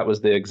us, that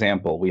was the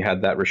example. We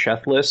had that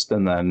Rasheth list,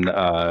 and then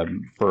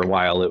for a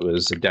while it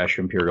was a Dash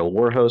Imperial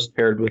Warhost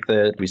paired with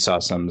it. We saw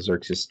some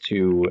Xerxes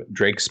 2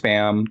 Drake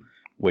spam,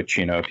 which,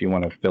 you know, if you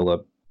want to fill a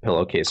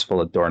pillowcase full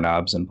of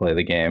doorknobs and play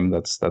the game,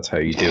 that's how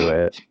you do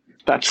it.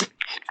 That's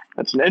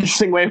an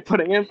interesting way of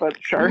putting it, but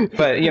sure.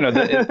 But, you know,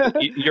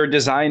 your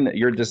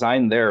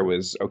design there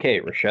was, okay,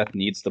 Rasheth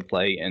needs to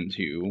play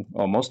into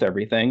almost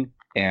everything,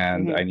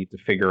 and I need to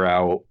figure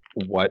out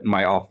what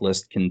my off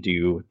list can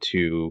do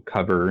to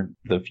cover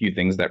the few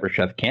things that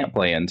Rasheth can't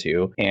play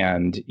into.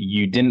 And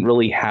you didn't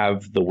really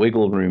have the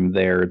wiggle room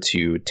there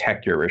to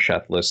tech your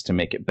Rasheth list to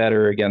make it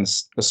better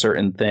against a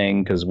certain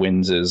thing, because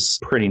wins is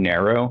pretty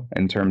narrow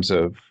in terms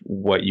of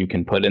what you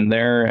can put in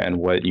there and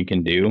what you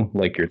can do.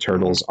 Like, your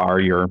turtles are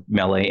your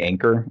melee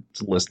anchor.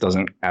 The list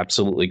doesn't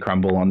absolutely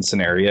crumble on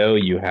scenario.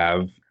 You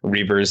have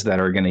Reavers that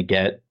are going to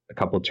get a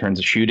couple of turns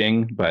of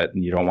shooting, but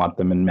you don't want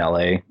them in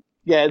melee.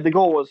 Yeah, the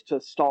goal was to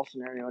stall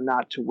scenario,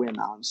 not to win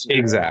on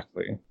scenario.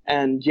 Exactly.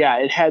 And yeah,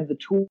 it had the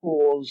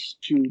tools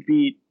to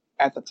beat,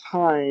 at the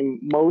time,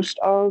 most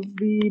of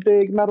the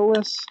big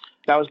medalists.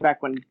 That was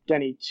back when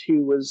Denny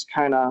 2 was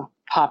kind of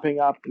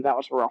popping up, and that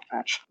was a rough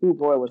match. Oh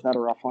boy, was that a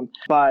rough one.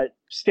 But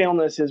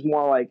staleness is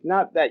more like,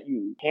 not that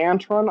you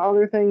can't run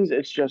other things,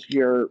 it's just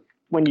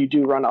when you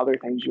do run other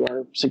things, you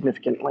are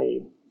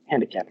significantly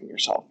handicapping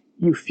yourself.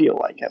 You feel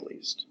like, at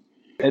least.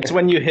 It's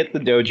when you hit the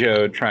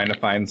dojo trying to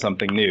find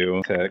something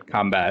new to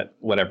combat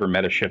whatever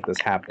meta shift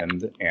has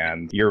happened,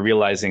 and you're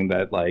realizing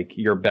that, like,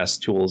 your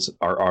best tools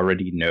are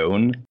already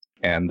known,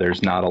 and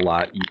there's not a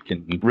lot you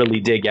can really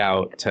dig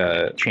out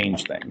to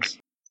change things.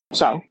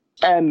 So,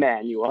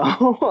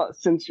 Emmanuel,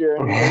 since you're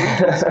in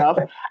the stuff,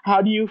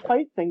 how do you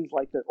fight things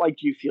like that? Like,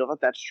 do you feel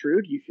that that's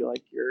true? Do you feel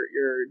like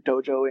your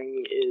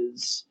dojoing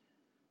is,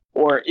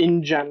 or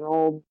in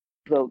general,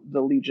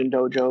 the Legion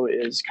dojo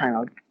is kind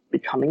of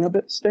becoming a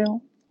bit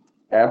stale?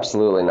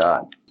 Absolutely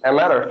not. As a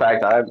matter of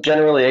fact, I'm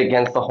generally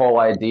against the whole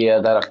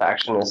idea that a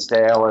faction is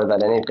stale or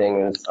that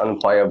anything is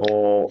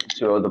unplayable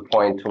to the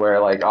point to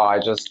where, like, oh, I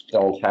just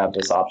don't have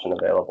this option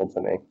available to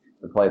me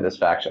to play this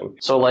faction.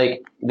 So,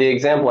 like, the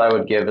example I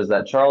would give is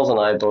that Charles and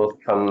I both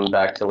come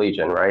back to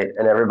Legion, right?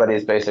 And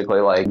everybody's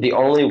basically like, the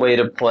only way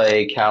to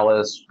play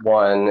Callus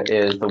 1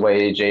 is the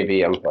way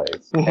JVM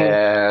plays.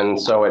 And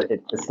so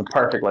it's the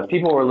perfect list.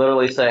 People were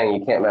literally saying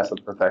you can't mess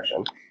with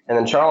perfection. And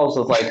then Charles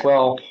was like,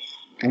 well,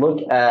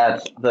 look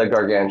at the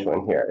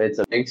Gargantuan here. It's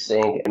a big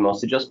sink and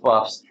mostly just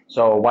buffs.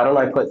 So why don't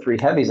I put 3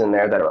 heavies in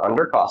there that are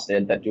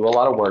undercosted, that do a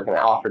lot of work and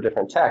offer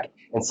different tech?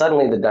 And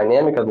suddenly the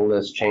dynamic of the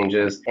list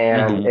changes,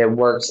 and it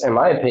works, in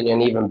my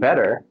opinion, even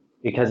better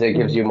because it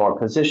gives you more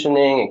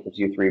positioning. It gives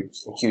you 3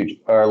 huge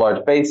or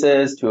large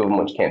bases, 2 of them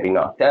which can't be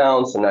knocked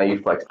down. So now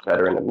you flex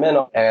better in the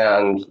middle.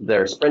 And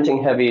they're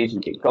sprinting heavies. You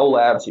get Go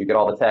Labs, you get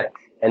all the tech.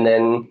 And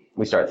then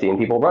we start seeing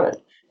people run it.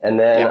 And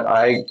then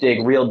I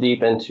dig real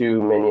deep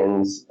into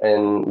minions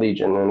and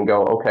Legion and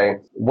go, okay,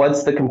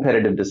 what's the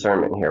competitive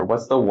discernment here?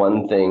 What's the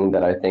one thing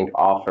that I think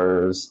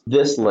offers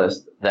this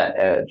list that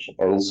edge?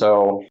 And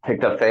so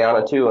picked up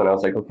Fiona too, and I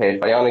was like, okay,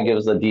 Fiona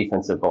gives the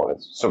defensive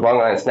bonus. So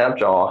Wrong Eye and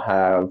Snapjaw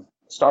have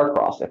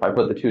Star-Crossed. If I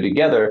put the 2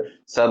 together,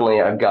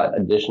 suddenly I've got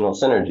additional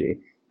synergy.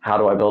 How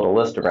do I build a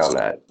list around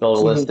that? Build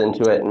a list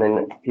into it, and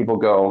then people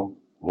go,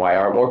 why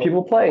aren't more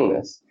people playing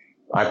this?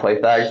 I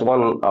play Thags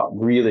 1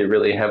 really,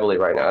 really heavily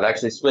right now. It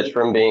actually switched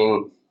from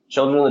being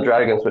Children of the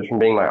Dragon, switched from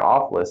being my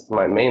off list to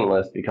my main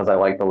list because I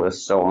like the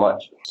list so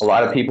much. A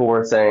lot of people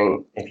were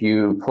saying, if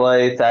you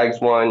play Thags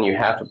 1, you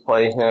have to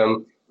play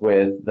him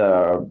with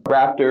the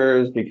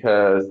Raptors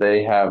because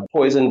they have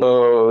poison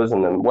bows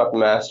and then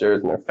weapon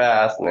masters and they're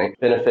fast and they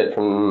benefit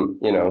from,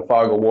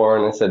 Fog of War.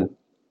 And I said,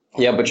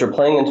 yeah, but you're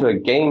playing into a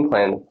game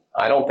plan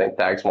I don't think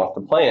Thags wants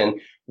to play in.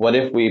 What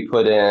if we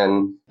put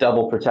in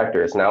double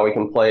protectors? Now we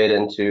can play it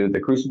into the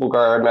Crucible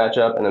Guard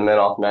matchup and the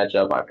Menoth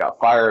matchup. I've got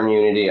fire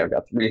immunity. I've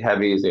got 3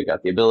 heavies. I've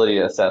got the ability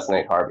to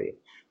assassinate Harvey.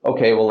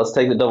 okay, well, let's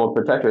take the double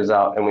protectors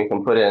out and we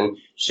can put in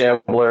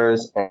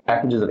shamblers and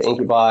packages of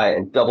incubi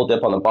and double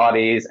dip on the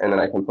bodies. And then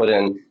I can put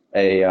in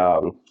a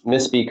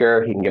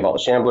Mist-Speaker. He can give all the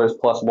shamblers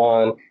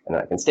 +1, and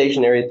I can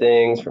stationary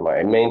things for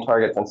my main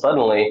targets. And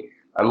suddenly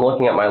I'm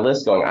looking at my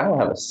list going, I don't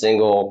have a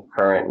single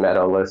current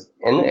meta list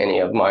in any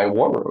of my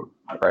war room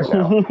right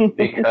now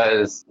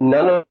because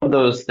none of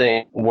those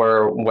things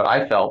were what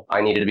I felt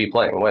I needed to be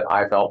playing, what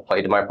I felt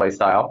played to my play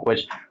style,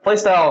 which play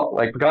style,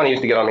 like Pagani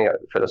used to get on me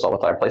for this all the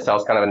time. Play style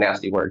is kind of a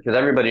nasty word because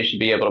everybody should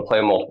be able to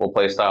play multiple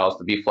play styles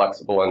to be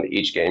flexible into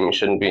each game. You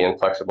shouldn't be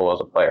inflexible as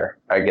a player.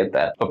 I get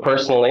that. But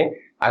personally,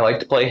 I like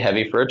to play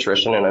heavy for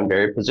attrition and I'm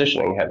very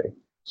positioning heavy.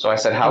 So I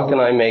said, how can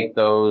I make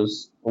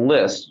those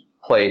lists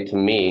play to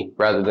me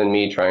rather than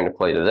me trying to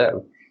play to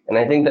them? And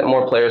I think that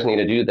more players need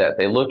to do that.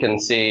 They look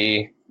and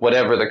see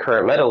whatever the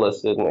current meta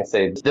list is, and they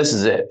say, this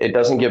is it. It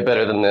doesn't get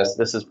better than this.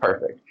 This is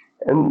perfect.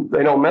 And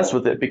they don't mess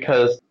with it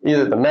because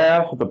either the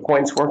math or the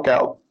points work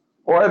out.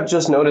 Or I've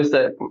just noticed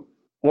that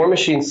War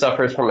Machine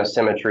suffers from a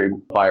symmetry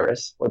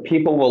virus, where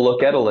people will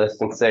look at a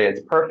list and say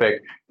it's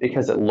perfect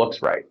because it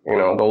looks right. You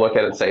know, they'll look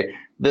at it and say,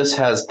 this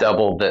has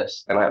double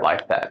this, and I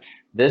like that.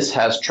 This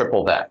has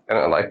triple that, and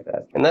I like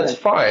that. And that's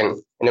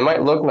fine, and it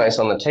might look nice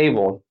on the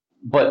table,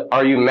 but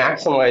are you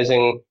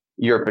maximizing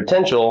your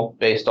potential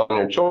based on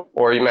your choice,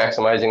 or are you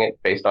maximizing it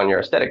based on your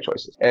aesthetic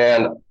choices?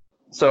 And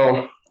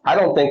so I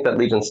don't think that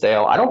Legion's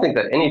stale. I don't think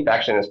that any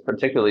faction is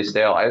particularly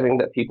stale. I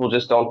think that people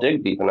just don't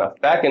dig deep enough.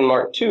 Back in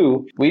Mark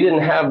II, we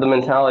didn't have the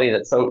mentality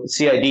that some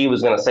CID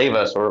was going to save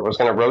us or was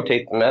going to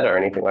rotate the meta or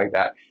anything like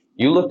that.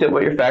 You looked at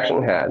what your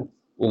faction had.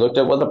 You looked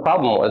at what the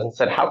problem was and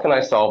said, how can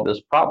I solve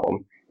this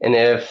problem? And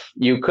if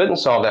you couldn't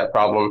solve that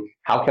problem,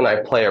 how can I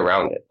play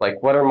around it?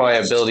 Like, what are my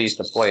abilities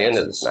to play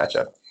into this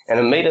matchup? And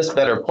it made us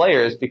better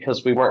players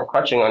because we weren't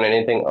crutching on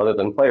anything other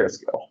than player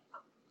skill.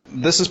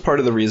 This is part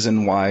of the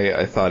reason why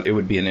I thought it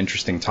would be an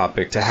interesting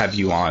topic to have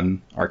you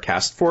on our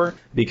cast for,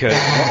 because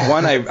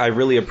one, I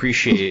really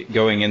appreciate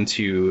going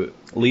into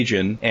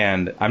Legion,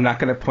 and I'm not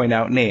going to point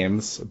out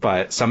names,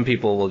 but some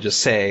people will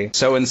just say,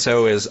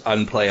 so-and-so is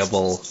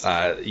unplayable,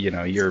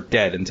 you're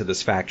dead into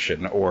this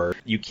faction, or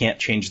you can't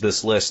change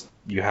this list,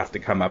 you have to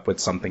come up with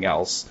something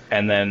else.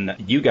 And then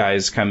you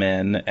guys come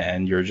in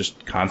and you're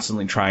just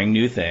constantly trying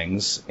new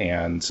things,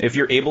 and if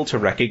you're able to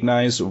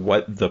recognize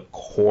what the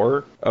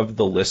core of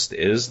the list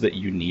is that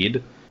you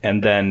need,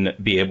 and then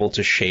be able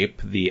to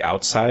shape the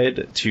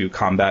outside to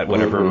combat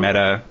whatever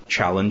meta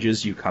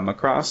challenges you come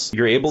across,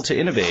 you're able to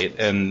innovate.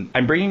 And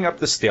I'm bringing up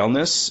the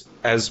staleness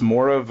as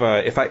more of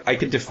a, if I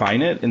could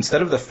define it,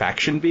 instead of the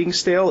faction being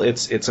stale,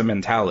 it's a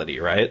mentality,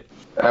 right?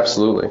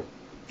 Absolutely.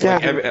 Yeah.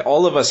 Like,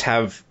 all of us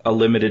have a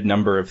limited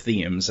number of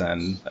themes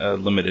and a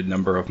limited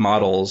number of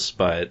models,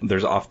 but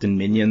there's often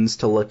minions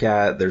to look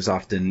at. There's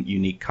often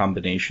unique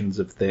combinations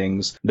of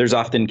things. There's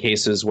often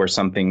cases where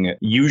something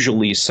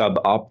usually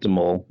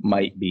suboptimal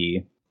might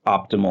be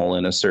optimal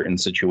in a certain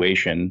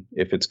situation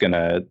if it's going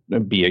to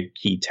be a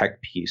key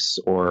tech piece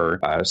or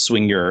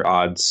swing your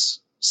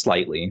odds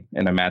slightly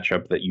in a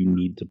matchup that you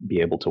need to be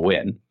able to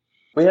win.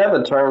 We have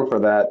a term for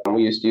that, and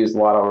we used to use a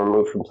lot on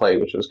Remove from Play,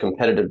 which was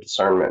competitive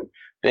discernment.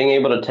 Being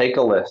able to take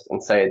a list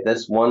and say,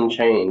 this one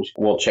change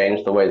will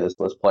change the way this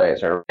list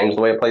plays, or change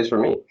the way it plays for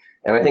me.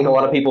 And I think a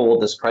lot of people will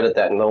discredit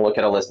that, and they'll look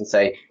at a list and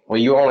say, well,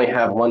 you only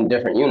have one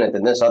different unit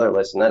than this other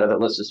list, and that other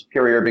list is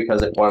superior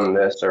because it won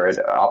this, or it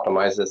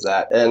optimizes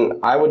that. And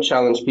I would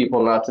challenge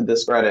people not to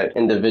discredit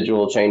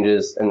individual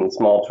changes and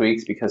small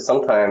tweaks, because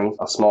sometimes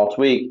a small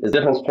tweak is the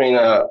difference between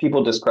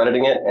people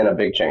discrediting it and a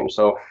big change.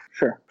 So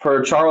Sure.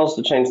 For Charles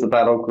to change the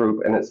battle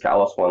group and its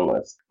Callus 1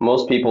 list,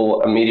 most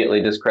people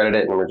immediately discredit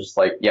it and we're just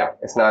like, yeah,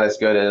 it's not as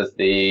good as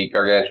the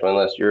Gargantuan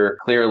list. You're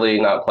clearly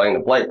not playing the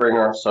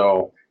Blightbringer,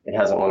 so it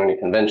hasn't won any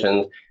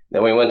conventions.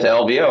 Then we went to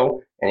LVO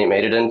and he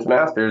made it into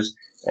Masters.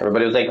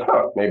 Everybody was like,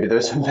 maybe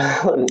there's some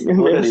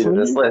validity to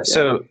this list.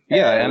 So,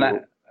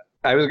 and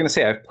I was going to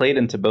say, I've played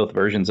into both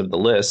versions of the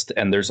list,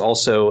 and there's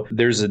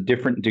a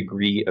different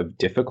degree of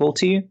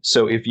difficulty.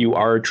 So if you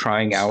are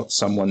trying out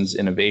someone's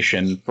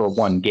innovation for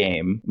one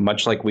game,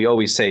 much like we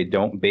always say,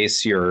 don't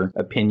base your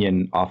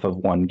opinion off of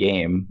one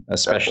game,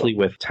 especially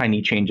with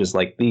tiny changes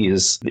like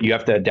these, you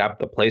have to adapt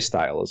the play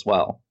style as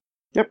well.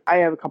 Yep, I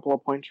have a couple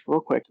of points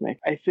real quick to make.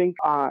 I think,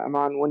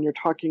 Aman, when you're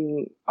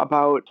talking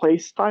about play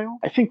style,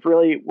 I think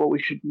really what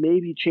we should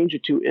maybe change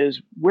it to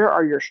is, where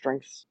are your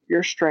strengths?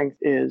 Your strength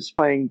is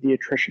playing the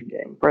attrition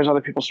game, whereas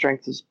other people's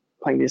strength is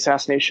playing the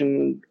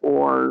assassination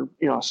or,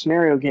 a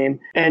scenario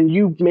game. And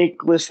you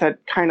make lists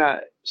that kind of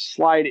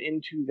slide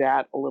into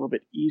that a little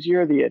bit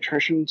easier, the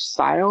attrition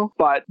style,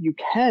 but you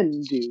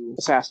can do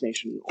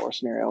assassination or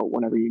scenario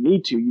whenever you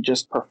need to. You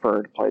just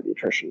prefer to play the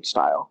attrition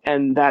style.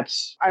 And I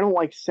don't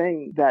like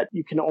saying that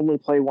you can only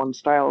play one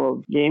style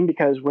of game,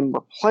 because when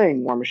we're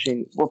playing War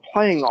Machine, we're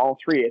playing all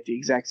three at the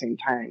exact same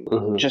time.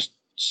 Just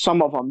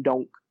some of them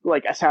don't,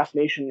 like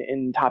assassination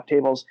in top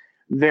tables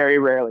very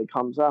rarely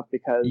comes up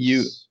because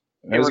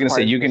I was going to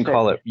say you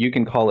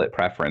can call it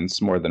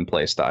preference more than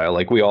play style.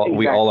 Like we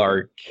all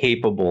are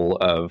capable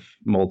of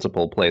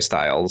multiple play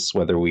styles,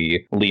 whether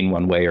we lean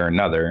one way or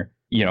another.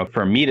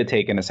 for me to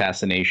take an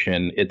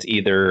assassination, it's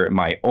either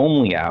my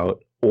only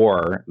out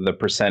or the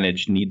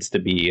percentage needs to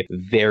be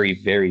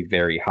very, very,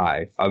 very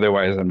high.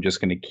 Otherwise, I'm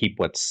just going to keep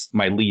what's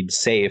my lead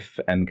safe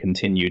and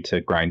continue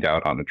to grind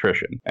out on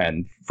attrition.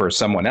 And for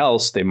someone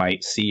else, they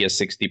might see a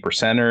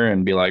 60%er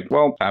and be like,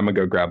 well, I'm going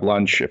to go grab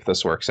lunch if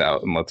this works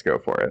out and let's go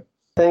for it.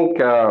 I think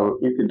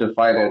you could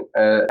define it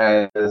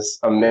as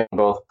a mix of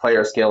both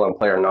player skill and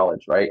player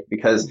knowledge, right?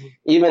 Because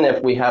even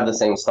if we have the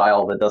same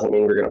style, that doesn't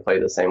mean we're going to play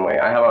the same way.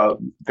 I have a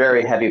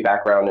very heavy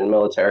background in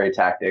military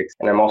tactics,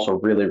 and I'm also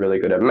really, really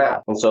good at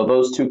math. And so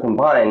those two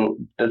combined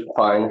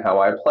define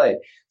how I play.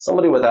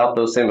 Somebody without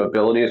those same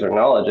abilities or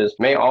knowledges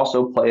may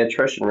also play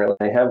attrition really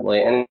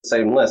heavily and in the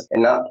same list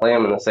and not play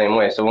them in the same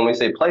way. So when we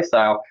say play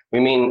style, we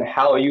mean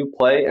how you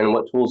play and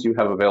what tools you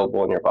have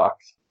available in your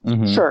box.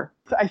 Mm-hmm. Sure.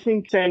 I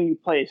think saying you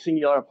play a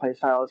singular play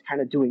style is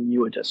kind of doing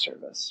you a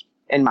disservice,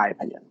 in my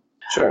opinion.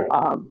 Sure.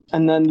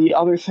 And then the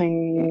other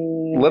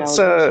thing... Let's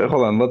hold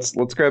on.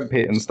 Let's grab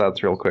Peyton's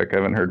thoughts real quick. I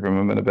haven't heard from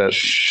him in a bit.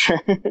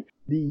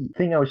 The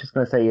thing I was just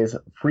going to say is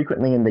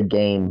frequently in the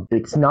game,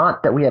 it's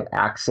not that we have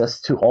access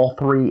to all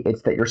three.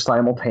 It's that you're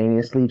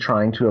simultaneously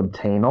trying to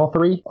obtain all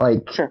three.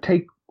 Like,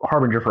 take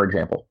Harbinger, for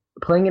example.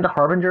 Playing into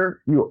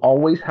Harbinger, you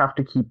always have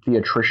to keep the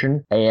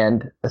attrition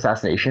and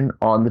assassination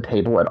on the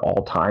table at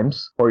all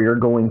times, or you're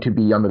going to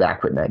be on the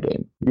back foot in that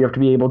game. You have to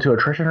be able to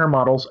attrition her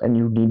models, and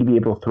you need to be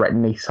able to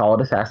threaten a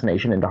solid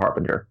assassination into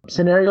Harbinger.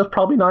 Scenario is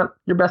probably not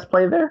your best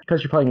play there,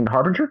 because you're playing into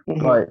Harbinger,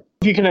 but...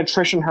 If you can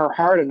attrition her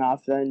hard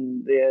enough,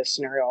 then the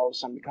scenario all of a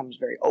sudden becomes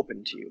very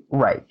open to you.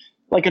 Right.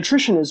 Like,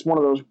 attrition is one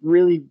of those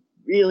really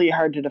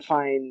hard to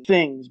define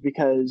things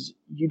because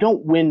you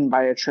don't win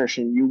by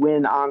attrition. You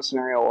win on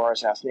scenario or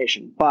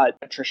assassination, but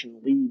attrition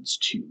leads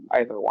to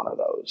either one of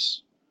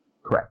those.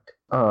 Correct.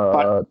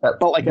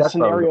 But like a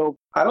scenario...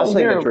 I don't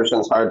think attrition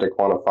is hard to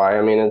quantify.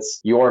 I mean,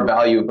 it's your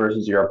value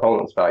versus your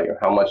opponent's value.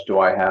 How much do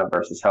I have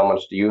versus how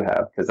much do you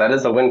have? Because that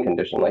is a win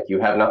condition. Like, you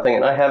have nothing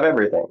and I have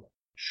everything.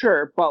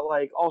 Sure, but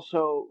like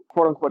also,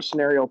 quote-unquote,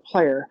 scenario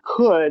player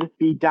could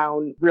be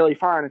down really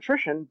far on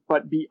attrition,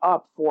 but be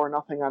up for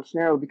nothing on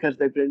scenario because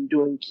they've been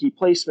doing key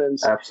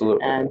placements.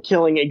 Absolutely. And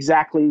killing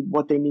exactly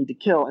what they need to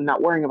kill and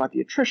not worrying about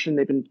the attrition.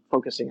 They've been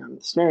focusing on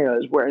the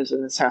scenarios, whereas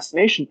an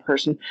assassination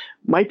person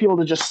might be able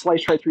to just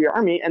slice right through your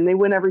army, and they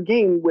win every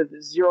game with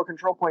 0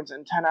 control points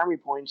and 10 army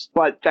points,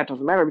 but that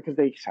doesn't matter because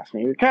they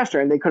assassinated your caster,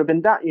 and they could have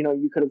been down,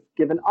 you could have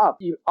given up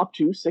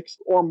to 6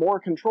 or more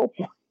control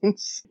points.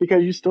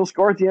 Because you still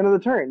score at the end of the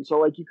turn. So,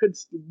 like, you could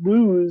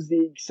lose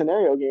the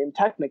scenario game,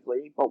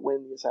 technically, but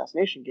win the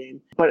assassination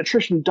game. But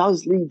attrition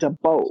does lead to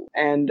both.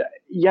 And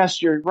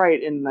yes, you're right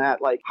in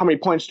that, like, how many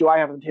points do I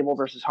have on the table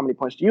versus how many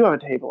points do you have on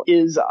the table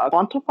is a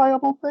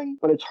quantifiable thing,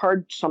 but it's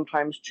hard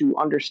sometimes to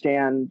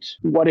understand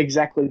what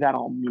exactly that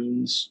all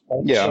means.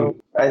 Yeah.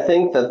 I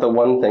think that the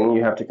one thing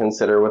you have to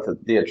consider with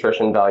the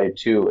attrition value,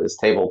 too, is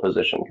table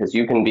position, because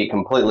you can be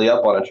completely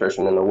up on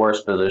attrition in the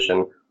worst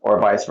position, or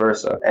vice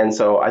versa. And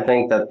so I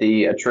think that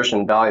the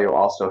attrition value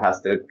also has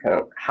to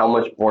count how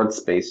much board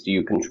space do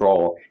you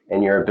control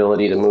and your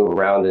ability to move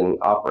around and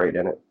operate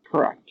in it.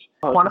 Correct.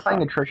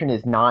 Quantifying attrition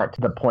is not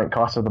the point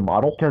cost of the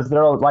model, because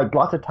there are like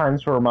lots of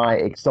times where my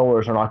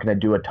extollers are not going to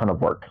do a ton of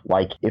work.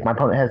 Like if my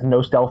opponent has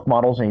no stealth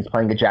models and he's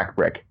playing a Jack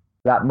Brick,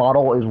 that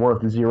model is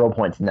worth 0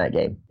 points in that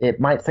game. It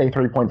might say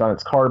 3 points on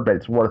its card, but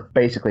it's worth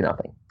basically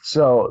nothing.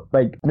 So,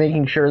 like,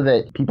 making sure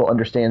that people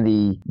understand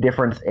the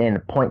difference in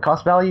point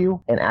cost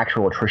value and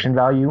actual attrition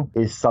value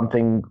is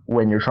something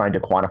when you're trying to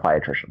quantify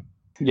attrition.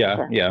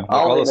 Yeah.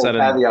 I'll even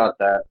caveat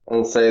that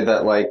and say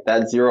that, like,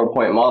 that 0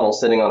 point model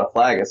sitting on a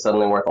flag is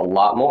suddenly worth a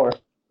lot more.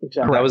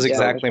 Exactly. That was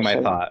exactly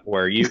my thought,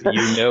 where you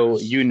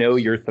know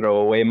your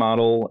throwaway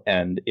model,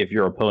 and if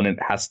your opponent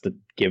has to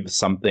give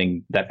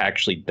something that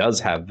actually does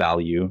have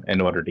value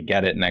in order to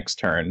get it next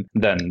turn,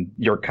 then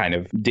you're kind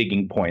of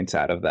digging points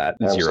out of that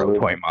 0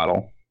 point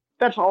model.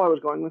 That's all I was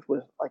going with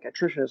like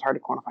attrition is hard to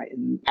quantify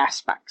in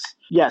aspects.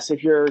 Yes,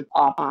 if you're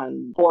up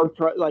on board,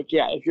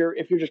 if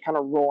you're just kind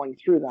of rolling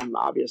through them,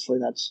 obviously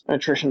that's an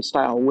attrition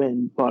style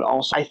win. But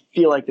also, I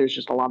feel like there's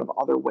just a lot of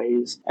other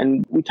ways,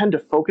 and we tend to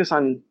focus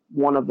on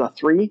one of the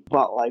three.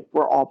 But like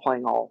we're all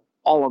playing all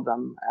of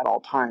them at all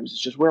times.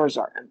 It's just where is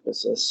our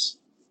emphasis?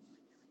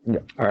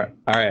 Yeah. All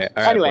right,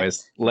 anyway,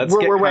 boys. Let's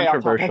get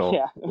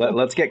controversial.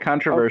 Let's get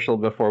controversial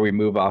before we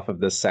move off of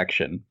this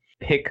section.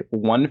 Pick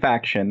one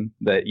faction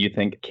that you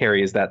think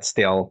carries that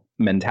stale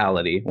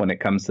mentality when it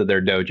comes to their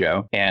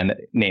dojo and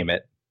name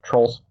it.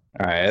 Trolls.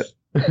 All right.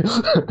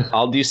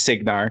 I'll do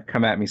Signar.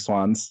 Come at me,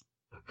 Swans.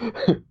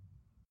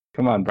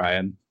 Come on,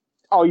 Brian.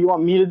 Oh, you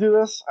want me to do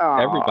this?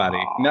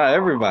 Everybody. No,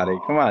 everybody.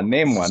 Come on,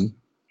 name one.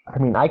 I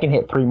mean, I can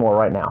hit 3 more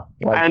right now.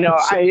 I know.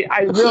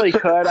 I really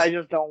could. I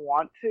just don't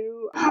want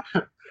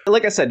to.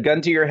 Like I said,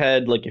 gun to your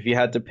head. Like if you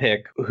had to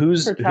pick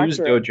whose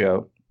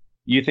dojo,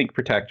 you think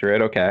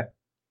Protectorate. Okay.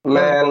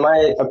 Man,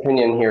 my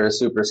opinion here is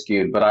super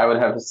skewed, but I would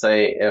have to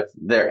say if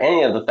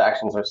any of the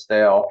factions are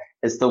stale,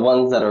 it's the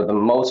ones that are the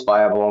most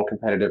viable and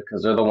competitive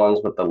because they're the ones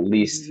with the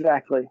least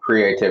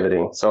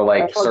creativity. So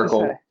like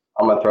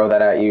I'm going to throw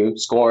that at you.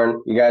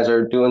 Scorn, you guys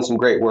are doing some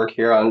great work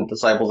here on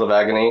Disciples of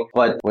Agony,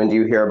 but when do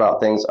you hear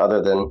about things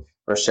other than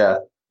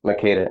Rasheth,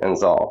 Makeda, and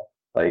Zal?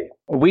 Like,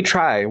 we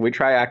try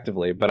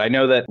actively, but I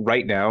know that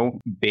right now,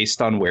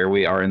 based on where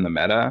we are in the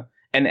meta,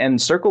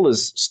 and Circle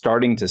is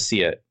starting to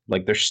see it.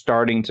 Like, they're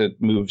starting to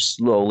move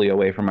slowly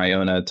away from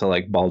Iona to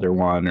like Baldur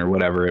 1 or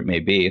whatever it may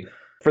be.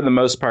 For the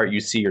most part, you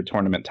see your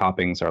tournament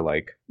toppings are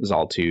like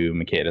Zal 2,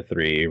 Makeda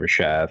 3,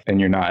 Rasheth, and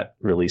you're not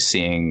really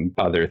seeing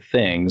other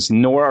things,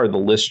 nor are the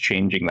lists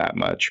changing that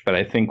much. But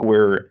I think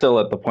we're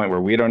still at the point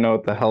where we don't know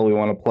what the hell we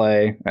want to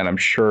play, and I'm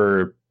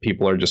sure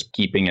people are just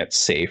keeping it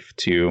safe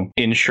to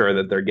ensure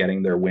that they're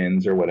getting their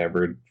wins or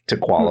whatever to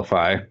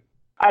qualify.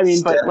 I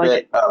mean, but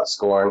like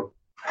Scorn.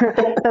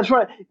 That's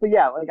right. But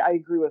yeah, like I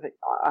agree with it,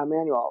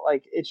 Emmanuel.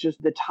 Like it's just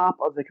the top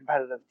of the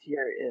competitive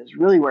tier is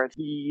really where it's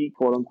the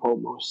quote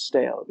unquote most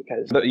stale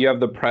because you have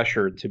the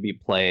pressure to be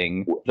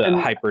playing the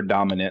hyper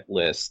dominant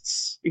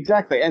lists.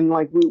 Exactly. And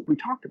like we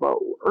talked about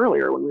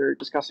earlier when we were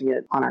discussing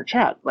it on our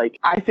chat, like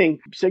I think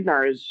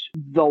Cygnar is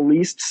the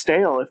least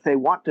stale if they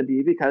want to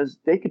be because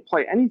they could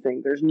play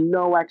anything. There's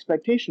no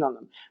expectation on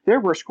them. There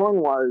where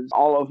Scorn was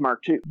all of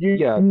Mark II.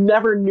 You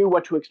never knew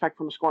what to expect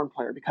from a Scorn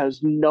player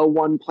because no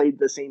one played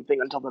the same thing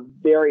until the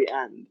very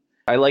end.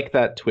 I like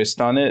that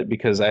twist on it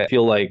because I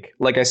feel like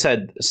I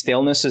said,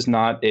 staleness is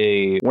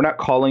we're not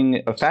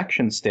calling a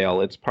faction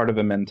stale. It's part of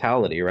a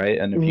mentality, right?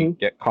 And if you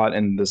get caught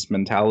in this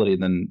mentality,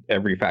 then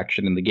every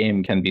faction in the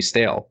game can be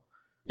stale.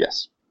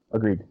 Yes.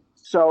 Agreed.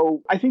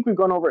 So I think we've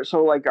gone over it.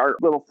 So like our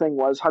little thing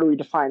was, how do we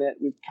define it?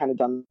 We've kind of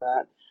done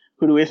that.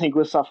 Who do we think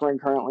was suffering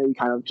currently? We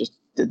kind of just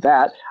did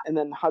that. And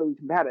then how do we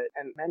combat it?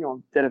 And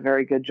Manuel did a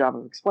very good job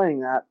of explaining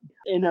that.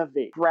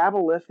 Innovate. Grab a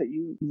list that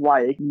you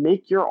like.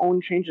 Make your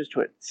own changes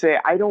to it. Say,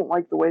 I don't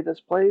like the way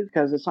this plays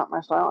because it's not my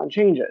style, and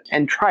change it.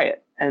 And try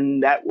it.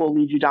 And that will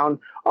lead you down,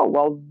 oh,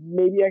 well,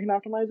 maybe I can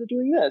optimize it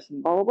doing this,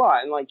 and blah, blah, blah.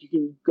 And like you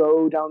can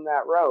go down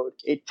that road.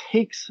 It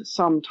takes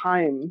some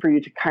time for you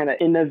to kind of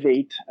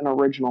innovate an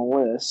original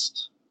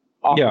list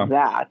off of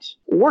that,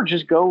 or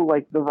just go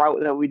like the route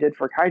that we did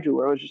for Kaiju,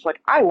 where it was just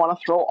like, I want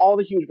to throw all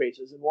the huge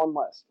bases in one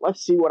list.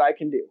 Let's see what I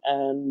can do.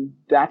 And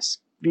that's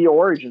the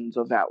origins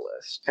of that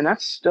list. And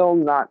that's still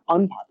not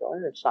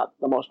unpopular. It's not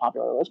the most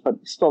popular list, but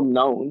it's still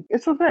known.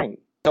 It's a thing.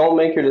 Don't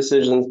make your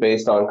decisions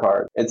based on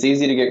cards. It's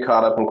easy to get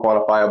caught up in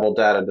quantifiable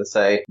data to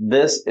say,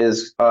 this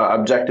is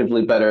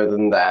objectively better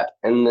than that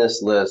in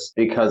this list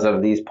because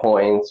of these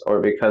points or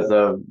because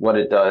of what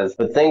it does.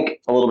 But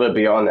think a little bit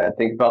beyond that.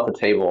 Think about the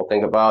table.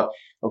 Think about,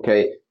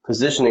 okay,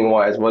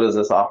 positioning-wise, what does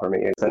this offer me?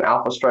 Is it an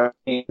alpha strike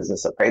piece? Is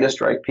this a beta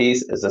strike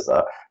piece? Is this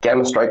a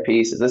gamma strike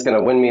piece? Is this going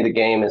to win me the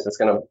game? Is this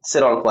going to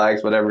sit on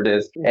flags? Whatever it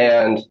is.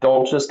 And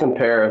don't just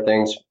compare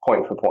things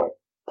point for point.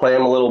 Play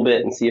them a little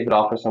bit and see if it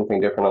offers something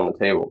different on the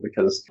table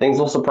because things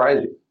will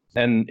surprise you.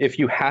 And if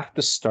you have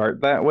to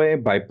start that way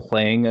by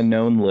playing a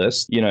known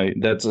list,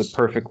 that's a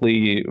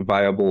perfectly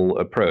viable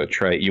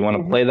approach, right? You want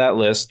to play that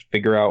list,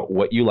 figure out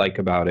what you like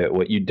about it,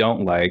 what you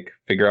don't like,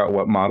 figure out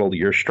what model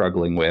you're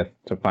struggling with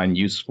to find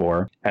use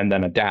for, and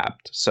then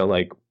adapt. So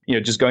like,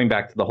 just going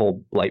back to the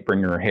whole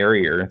Blightbringer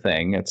Harrier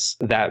thing, it's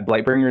that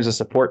Blightbringer is a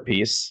support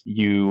piece.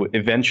 You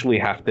eventually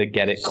have to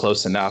get it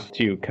close enough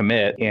to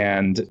commit,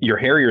 and your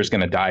Harrier is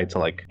going to die to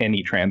like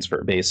any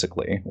transfer,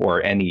 basically,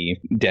 or any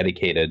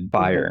dedicated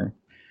buyer.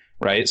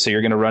 Right? So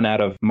you're going to run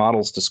out of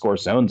models to score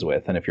zones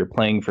with. And if you're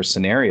playing for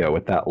scenario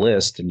with that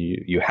list and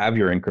you have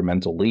your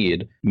incremental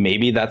lead,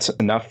 maybe that's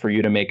enough for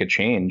you to make a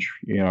change,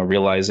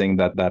 realizing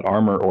that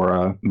armor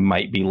aura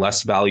might be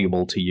less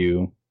valuable to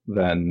you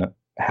than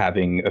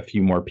having a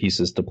few more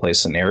pieces to play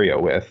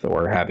scenario with,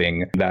 or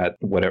having that,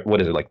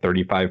 what is it, like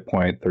 35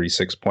 point,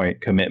 36 point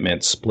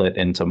commitment split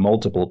into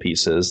multiple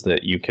pieces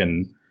that you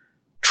can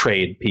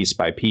trade piece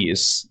by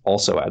piece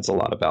also adds a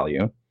lot of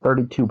value.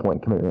 32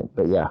 point commitment,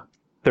 but yeah.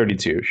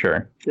 32,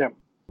 sure. Yeah.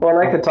 Well,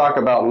 and I could talk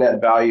about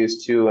net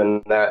values too,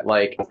 and that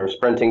like for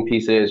sprinting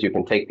pieces, you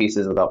can take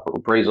pieces without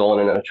appraisal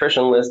in an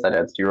attrition list that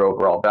adds to your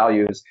overall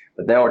values.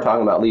 But now we're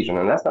talking about Legion,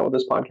 and that's not what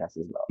this podcast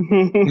is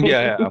about.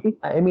 Yeah.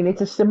 I mean,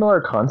 it's a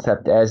similar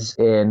concept as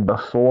in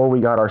before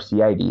we got our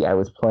CID, I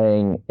was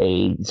playing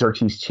a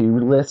Xerxes 2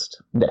 list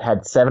that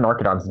had 7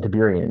 Archidons and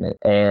Tiberian in it.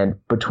 And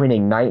between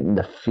Ignite and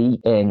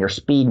Defeat and your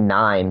speed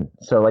 9,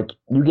 so like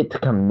you get to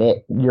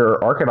commit your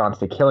Archidons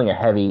to killing a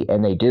heavy,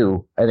 and they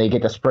do, and they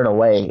get to sprint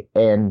away.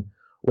 And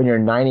when you're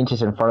 9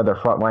 inches in front of their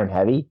frontline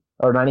heavy,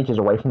 or 9 inches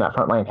away from that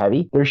frontline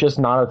heavy, there's just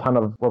not a ton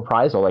of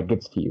reprisal that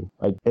gets to you.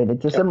 And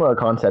it's a similar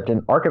concept,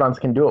 and Archidons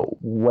can do it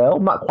well,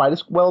 not quite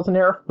as well as an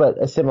Aerith,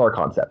 but a similar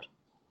concept.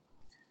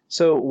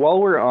 So while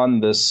we're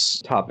on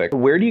this topic,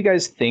 where do you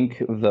guys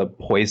think the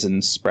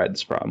poison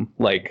spreads from?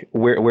 Like,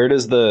 where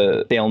does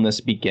the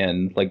staleness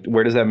begin? Like,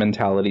 where does that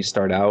mentality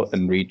start out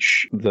and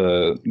reach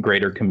the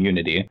greater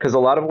community? Because a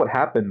lot of what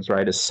happens,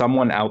 right, is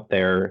someone out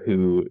there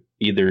who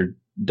either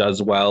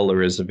does well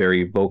or is a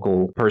very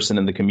vocal person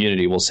in the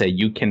community will say,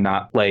 you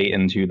cannot play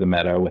into the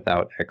meta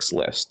without X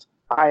list.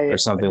 or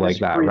something like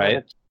that, right?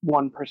 It's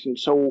one person.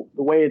 So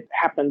the way it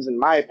happens, in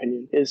my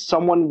opinion, is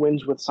someone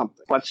wins with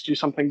something. Let's do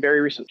something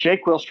very recent.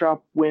 Jake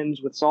Willstrop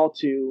wins with Zal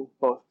 2,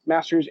 both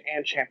Masters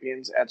and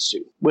Champions at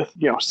Sioux, with,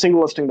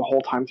 single listing the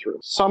whole time through.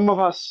 Some of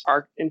us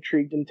are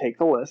intrigued and take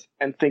the list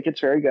and think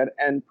it's very good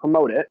and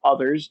promote it.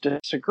 Others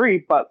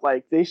disagree, but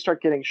they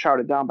start getting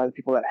shouted down by the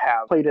people that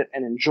have played it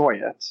and enjoy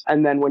it.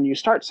 And then when you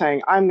start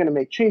saying, I'm going to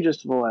make changes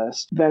to the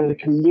list, then the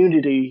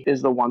community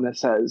is the one that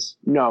says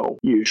no,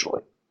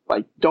 usually.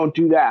 Don't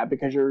do that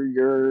because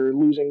you're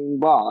losing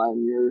blah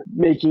and you're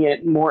making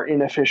it more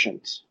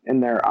inefficient in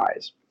their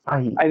eyes.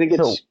 I think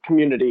it's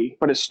community,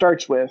 but it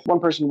starts with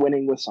one person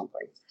winning with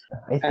something.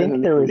 I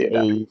think there is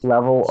a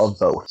level of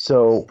both.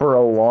 So for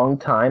a long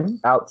time,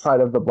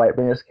 outside of the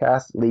Blightbringers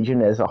cast,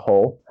 Legion as a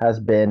whole has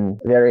been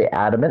very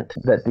adamant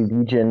that the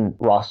Legion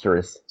roster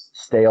is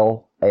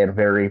stale and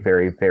very,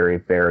 very, very,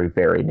 very,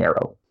 very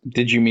narrow.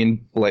 Did you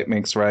mean Blight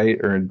Makes Right?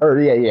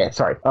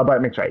 Sorry.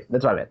 Blight Makes Right.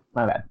 That's what I meant.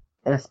 My bad.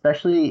 And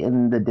especially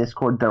in the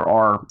Discord, there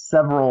are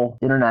several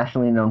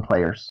internationally known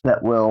players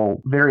that will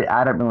very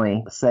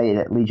adamantly say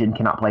that Legion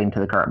cannot play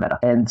into the current meta.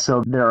 And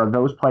so there are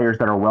those players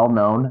that are well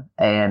known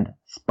and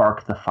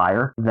spark the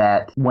fire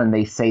that when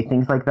they say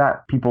things like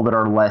that, people that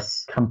are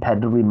less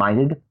competitively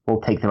minded will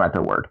take them at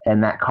their word.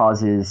 And that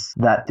causes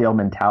that stale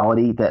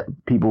mentality that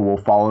people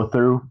will follow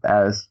through.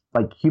 As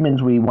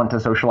humans, we want to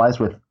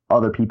socialize with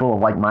other people of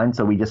like mind.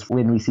 So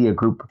when we see a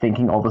group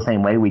thinking all the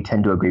same way, we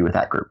tend to agree with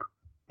that group.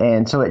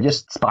 And so it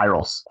just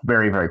spirals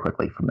very, very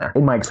quickly from there,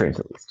 in my experience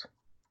at least.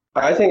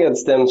 I think it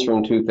stems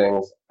from two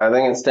things. I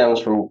think it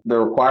stems from the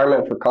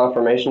requirement for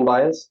confirmation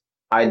bias.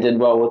 I did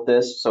well with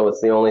this, so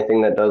it's the only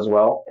thing that does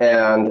well.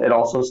 And it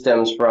also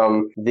stems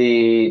from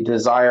the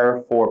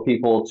desire for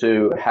people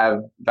to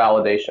have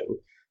validation.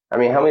 I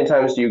mean, how many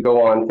times do you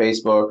go on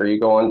Facebook or you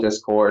go on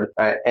Discord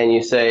and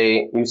you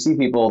see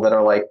people that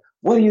are like,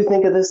 what do you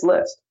think of this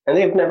list? And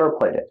they've never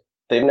played it.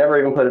 They've never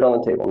even put it on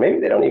the table. Maybe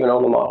they don't even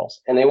own the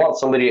models. And they want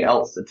somebody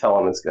else to tell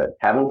them it's good.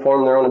 Haven't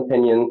formed their own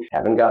opinion,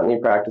 haven't gotten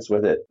any practice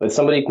with it. But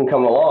somebody can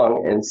come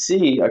along and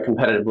see a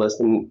competitive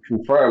list and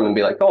confirm and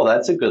be like, oh,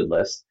 that's a good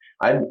list.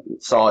 I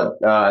saw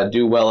it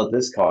do well at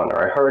this con,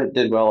 or I heard it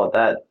did well at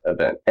that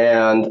event.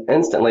 And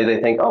instantly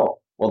they think, oh,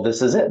 well,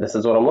 this is it. This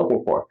is what I'm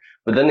looking for.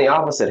 But then the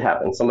opposite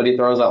happens. Somebody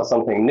throws out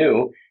something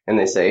new and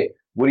they say,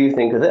 what do you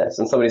think of this?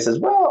 And somebody says,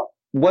 well,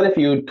 what if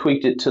you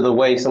tweaked it to the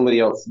way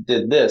somebody else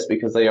did this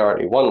because they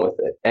already won with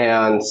it?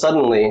 And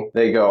suddenly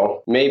they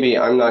go, maybe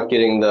I'm not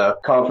getting the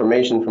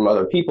confirmation from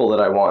other people that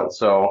I want,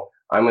 so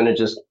I'm going to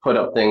just put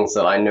up things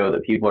that I know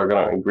that people are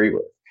going to agree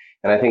with.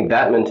 And I think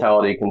that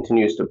mentality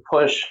continues to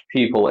push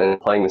people in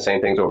playing the same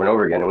things over and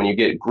over again. And when you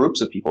get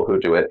groups of people who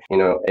do it,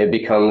 it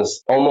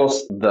becomes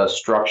almost the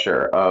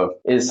structure of,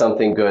 is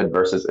something good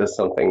versus is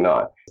something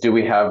not? Do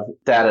we have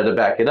data to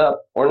back it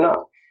up or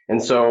not?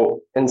 And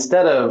so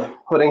instead of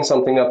putting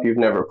something up you've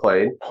never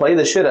played, play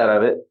the shit out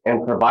of it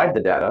and provide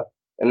the data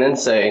and then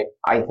say,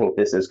 I think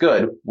this is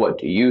good. What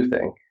do you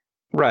think?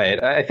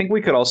 Right. I think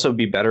we could also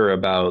be better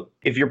about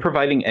if you're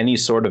providing any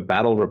sort of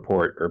battle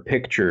report or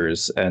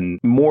pictures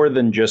and more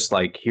than just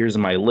here's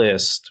my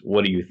list,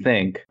 what do you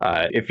think?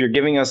 If you're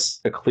giving us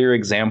a clear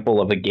example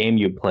of a game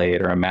you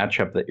played or a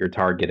matchup that you're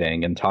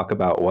targeting and talk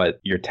about what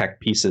your tech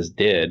pieces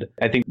did,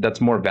 I think that's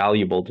more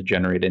valuable to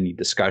generate any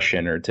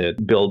discussion or to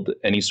build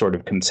any sort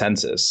of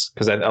consensus.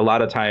 Because a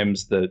lot of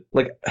times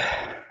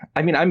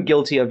I'm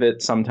guilty of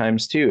it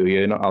sometimes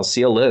too. I'll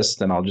see a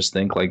list and I'll just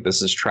think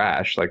this is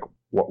trash.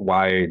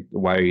 Why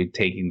are you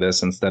taking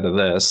this instead of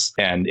this?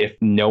 And if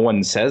no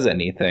one says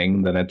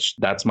anything, then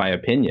that's my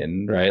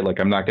opinion, right?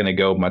 I'm not going to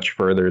go much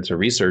further to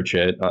research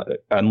it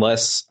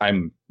unless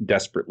I'm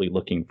desperately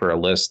looking for a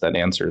list that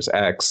answers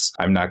X.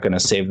 I'm not going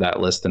to save that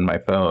list in my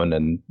phone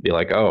and be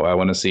like, oh, I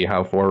want to see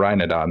how 4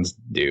 Rhinodons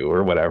do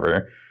or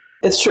whatever.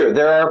 It's true.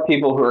 There are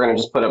people who are going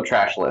to just put up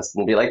trash lists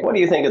and be like, what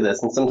do you think of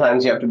this? And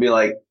sometimes you have to be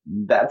like,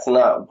 that's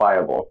not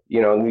viable.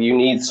 You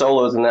need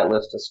solos in that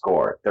list to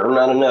score. There are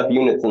not enough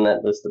units in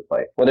that list to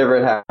play, whatever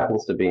it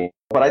happens to be.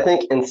 But I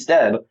think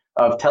instead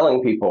of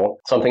telling people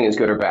something is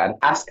good or bad,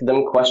 ask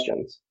them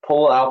questions.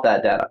 Pull out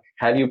that data.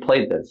 Have you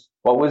played this?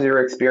 What was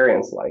your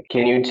experience like?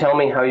 Can you tell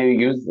me how you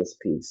used this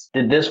piece?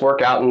 Did this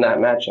work out in that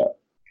matchup?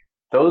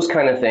 Those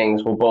kind of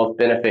things will both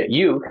benefit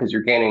you because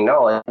you're gaining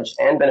knowledge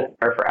and benefit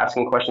her for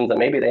asking questions that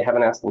maybe they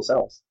haven't asked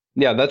themselves.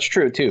 Yeah, that's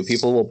true, too.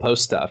 People will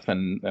post stuff.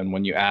 And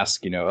when you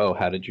ask,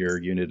 how did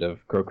your unit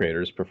of Crow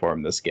Creators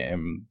perform this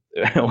game?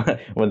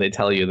 When they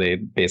tell you they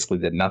basically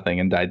did nothing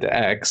and died to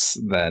X,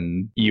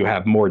 then you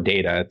have more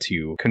data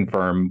to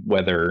confirm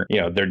whether,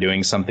 they're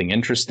doing something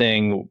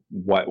interesting,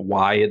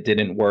 why it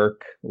didn't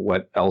work,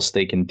 what else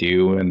they can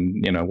do,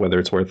 and, whether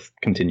it's worth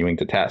continuing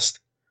to test.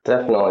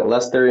 Definitely.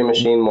 Less theory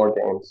machine, more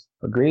games.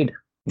 Agreed.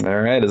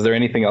 All right. Is there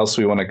anything else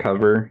we want to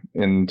cover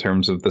in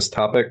terms of this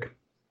topic?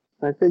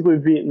 I think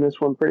we've beaten this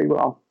one pretty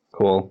well.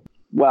 Cool.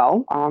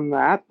 Well, on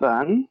that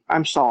then,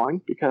 I'm stalling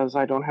because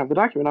I don't have the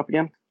document up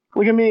again.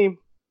 Look at me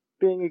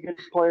being a good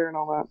player and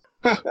all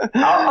that.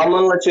 I'm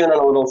going to let you in on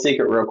a little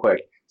secret real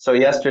quick. So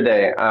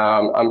yesterday,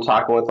 I'm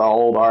talking with the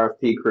old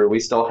RFP crew. We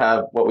still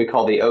have what we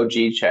call the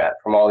OG chat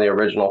from all the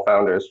original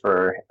founders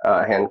for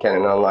Hand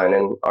Cannon Online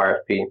and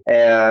RFP.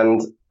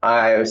 And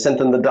I sent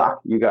them the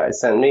doc you guys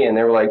sent me, and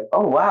they were like,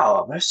 oh,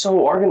 wow, they're so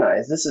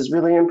organized. This is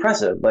really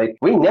impressive. Like,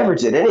 we never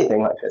did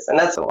anything like this. And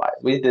that's a lie.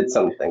 We did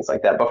some things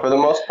like that. But for the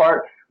most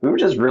part, we were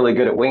just really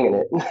good at winging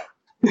it.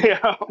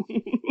 Yeah.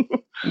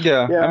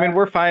 Yeah, I mean,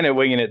 we're fine at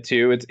winging it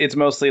too. It's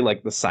mostly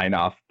like the sign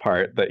off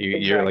part that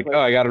you're like, oh,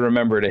 I got to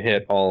remember to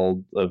hit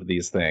all of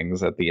these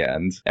things at the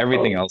end.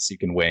 Everything else you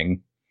can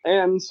wing.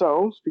 And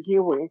so, speaking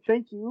of wing,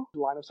 thank you,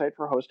 Line of Sight,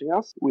 for hosting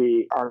us.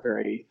 We are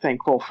very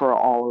thankful for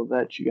all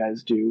that you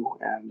guys do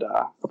and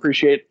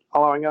appreciate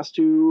allowing us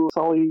to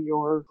sully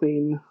your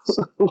clean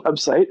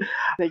website.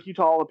 Thank you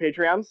to all the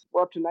Patreons.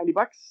 We're up to $90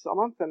 a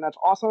month, and that's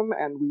awesome,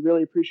 and we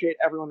really appreciate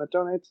everyone that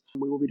donates.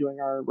 We will be doing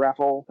our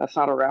raffle, that's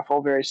not a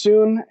raffle, very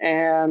soon,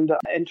 and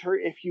enter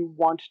if you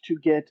want to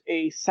get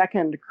a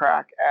second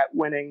crack at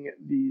winning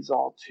these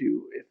all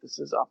too, if this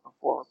is up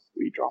before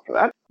we draw for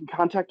that. You can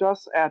contact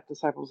us at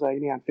Disciples of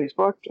Agony on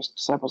Facebook, just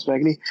Disciples of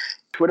Agony.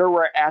 Twitter,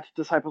 we're at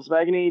Disciples of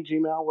Agony.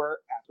 Gmail, we're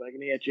at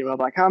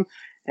agony@gmail.com.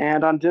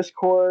 And on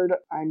Discord,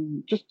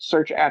 I'm just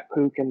search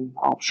 @Pook and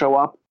I'll show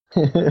up.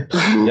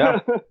 Yeah.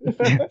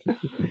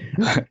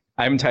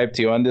 I'm type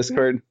 2 on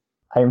Discord.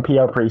 I'm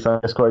PR Priest on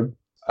Discord.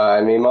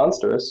 I mean,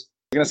 monstrous.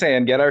 I was going to say,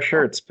 and get our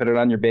shirts. Put it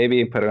on your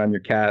baby, put it on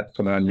your cat,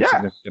 put it on your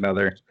significant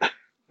other.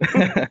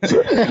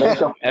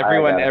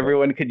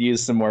 Everyone could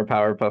use some more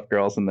Powerpuff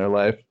Girls in their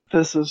life.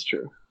 This is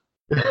true.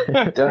 All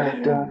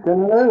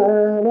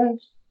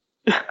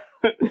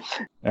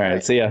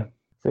right, see ya.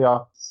 See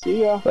y'all.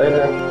 See ya.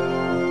 Later.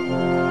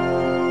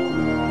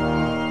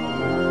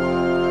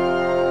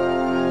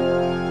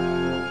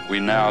 We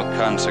now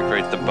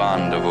consecrate the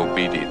bond of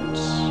obedience.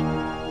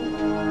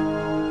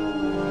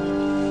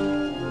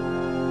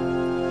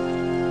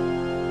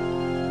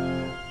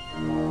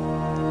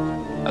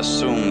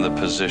 Assume the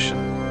position.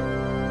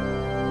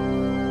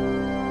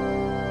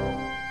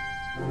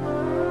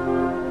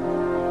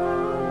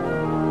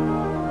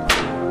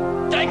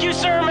 Thank you,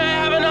 sir. May I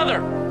have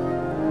another?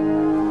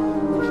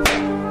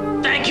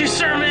 Thank you,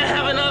 sir. May I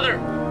have another?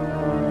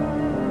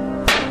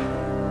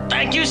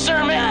 Thank you,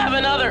 sir. May I have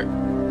another?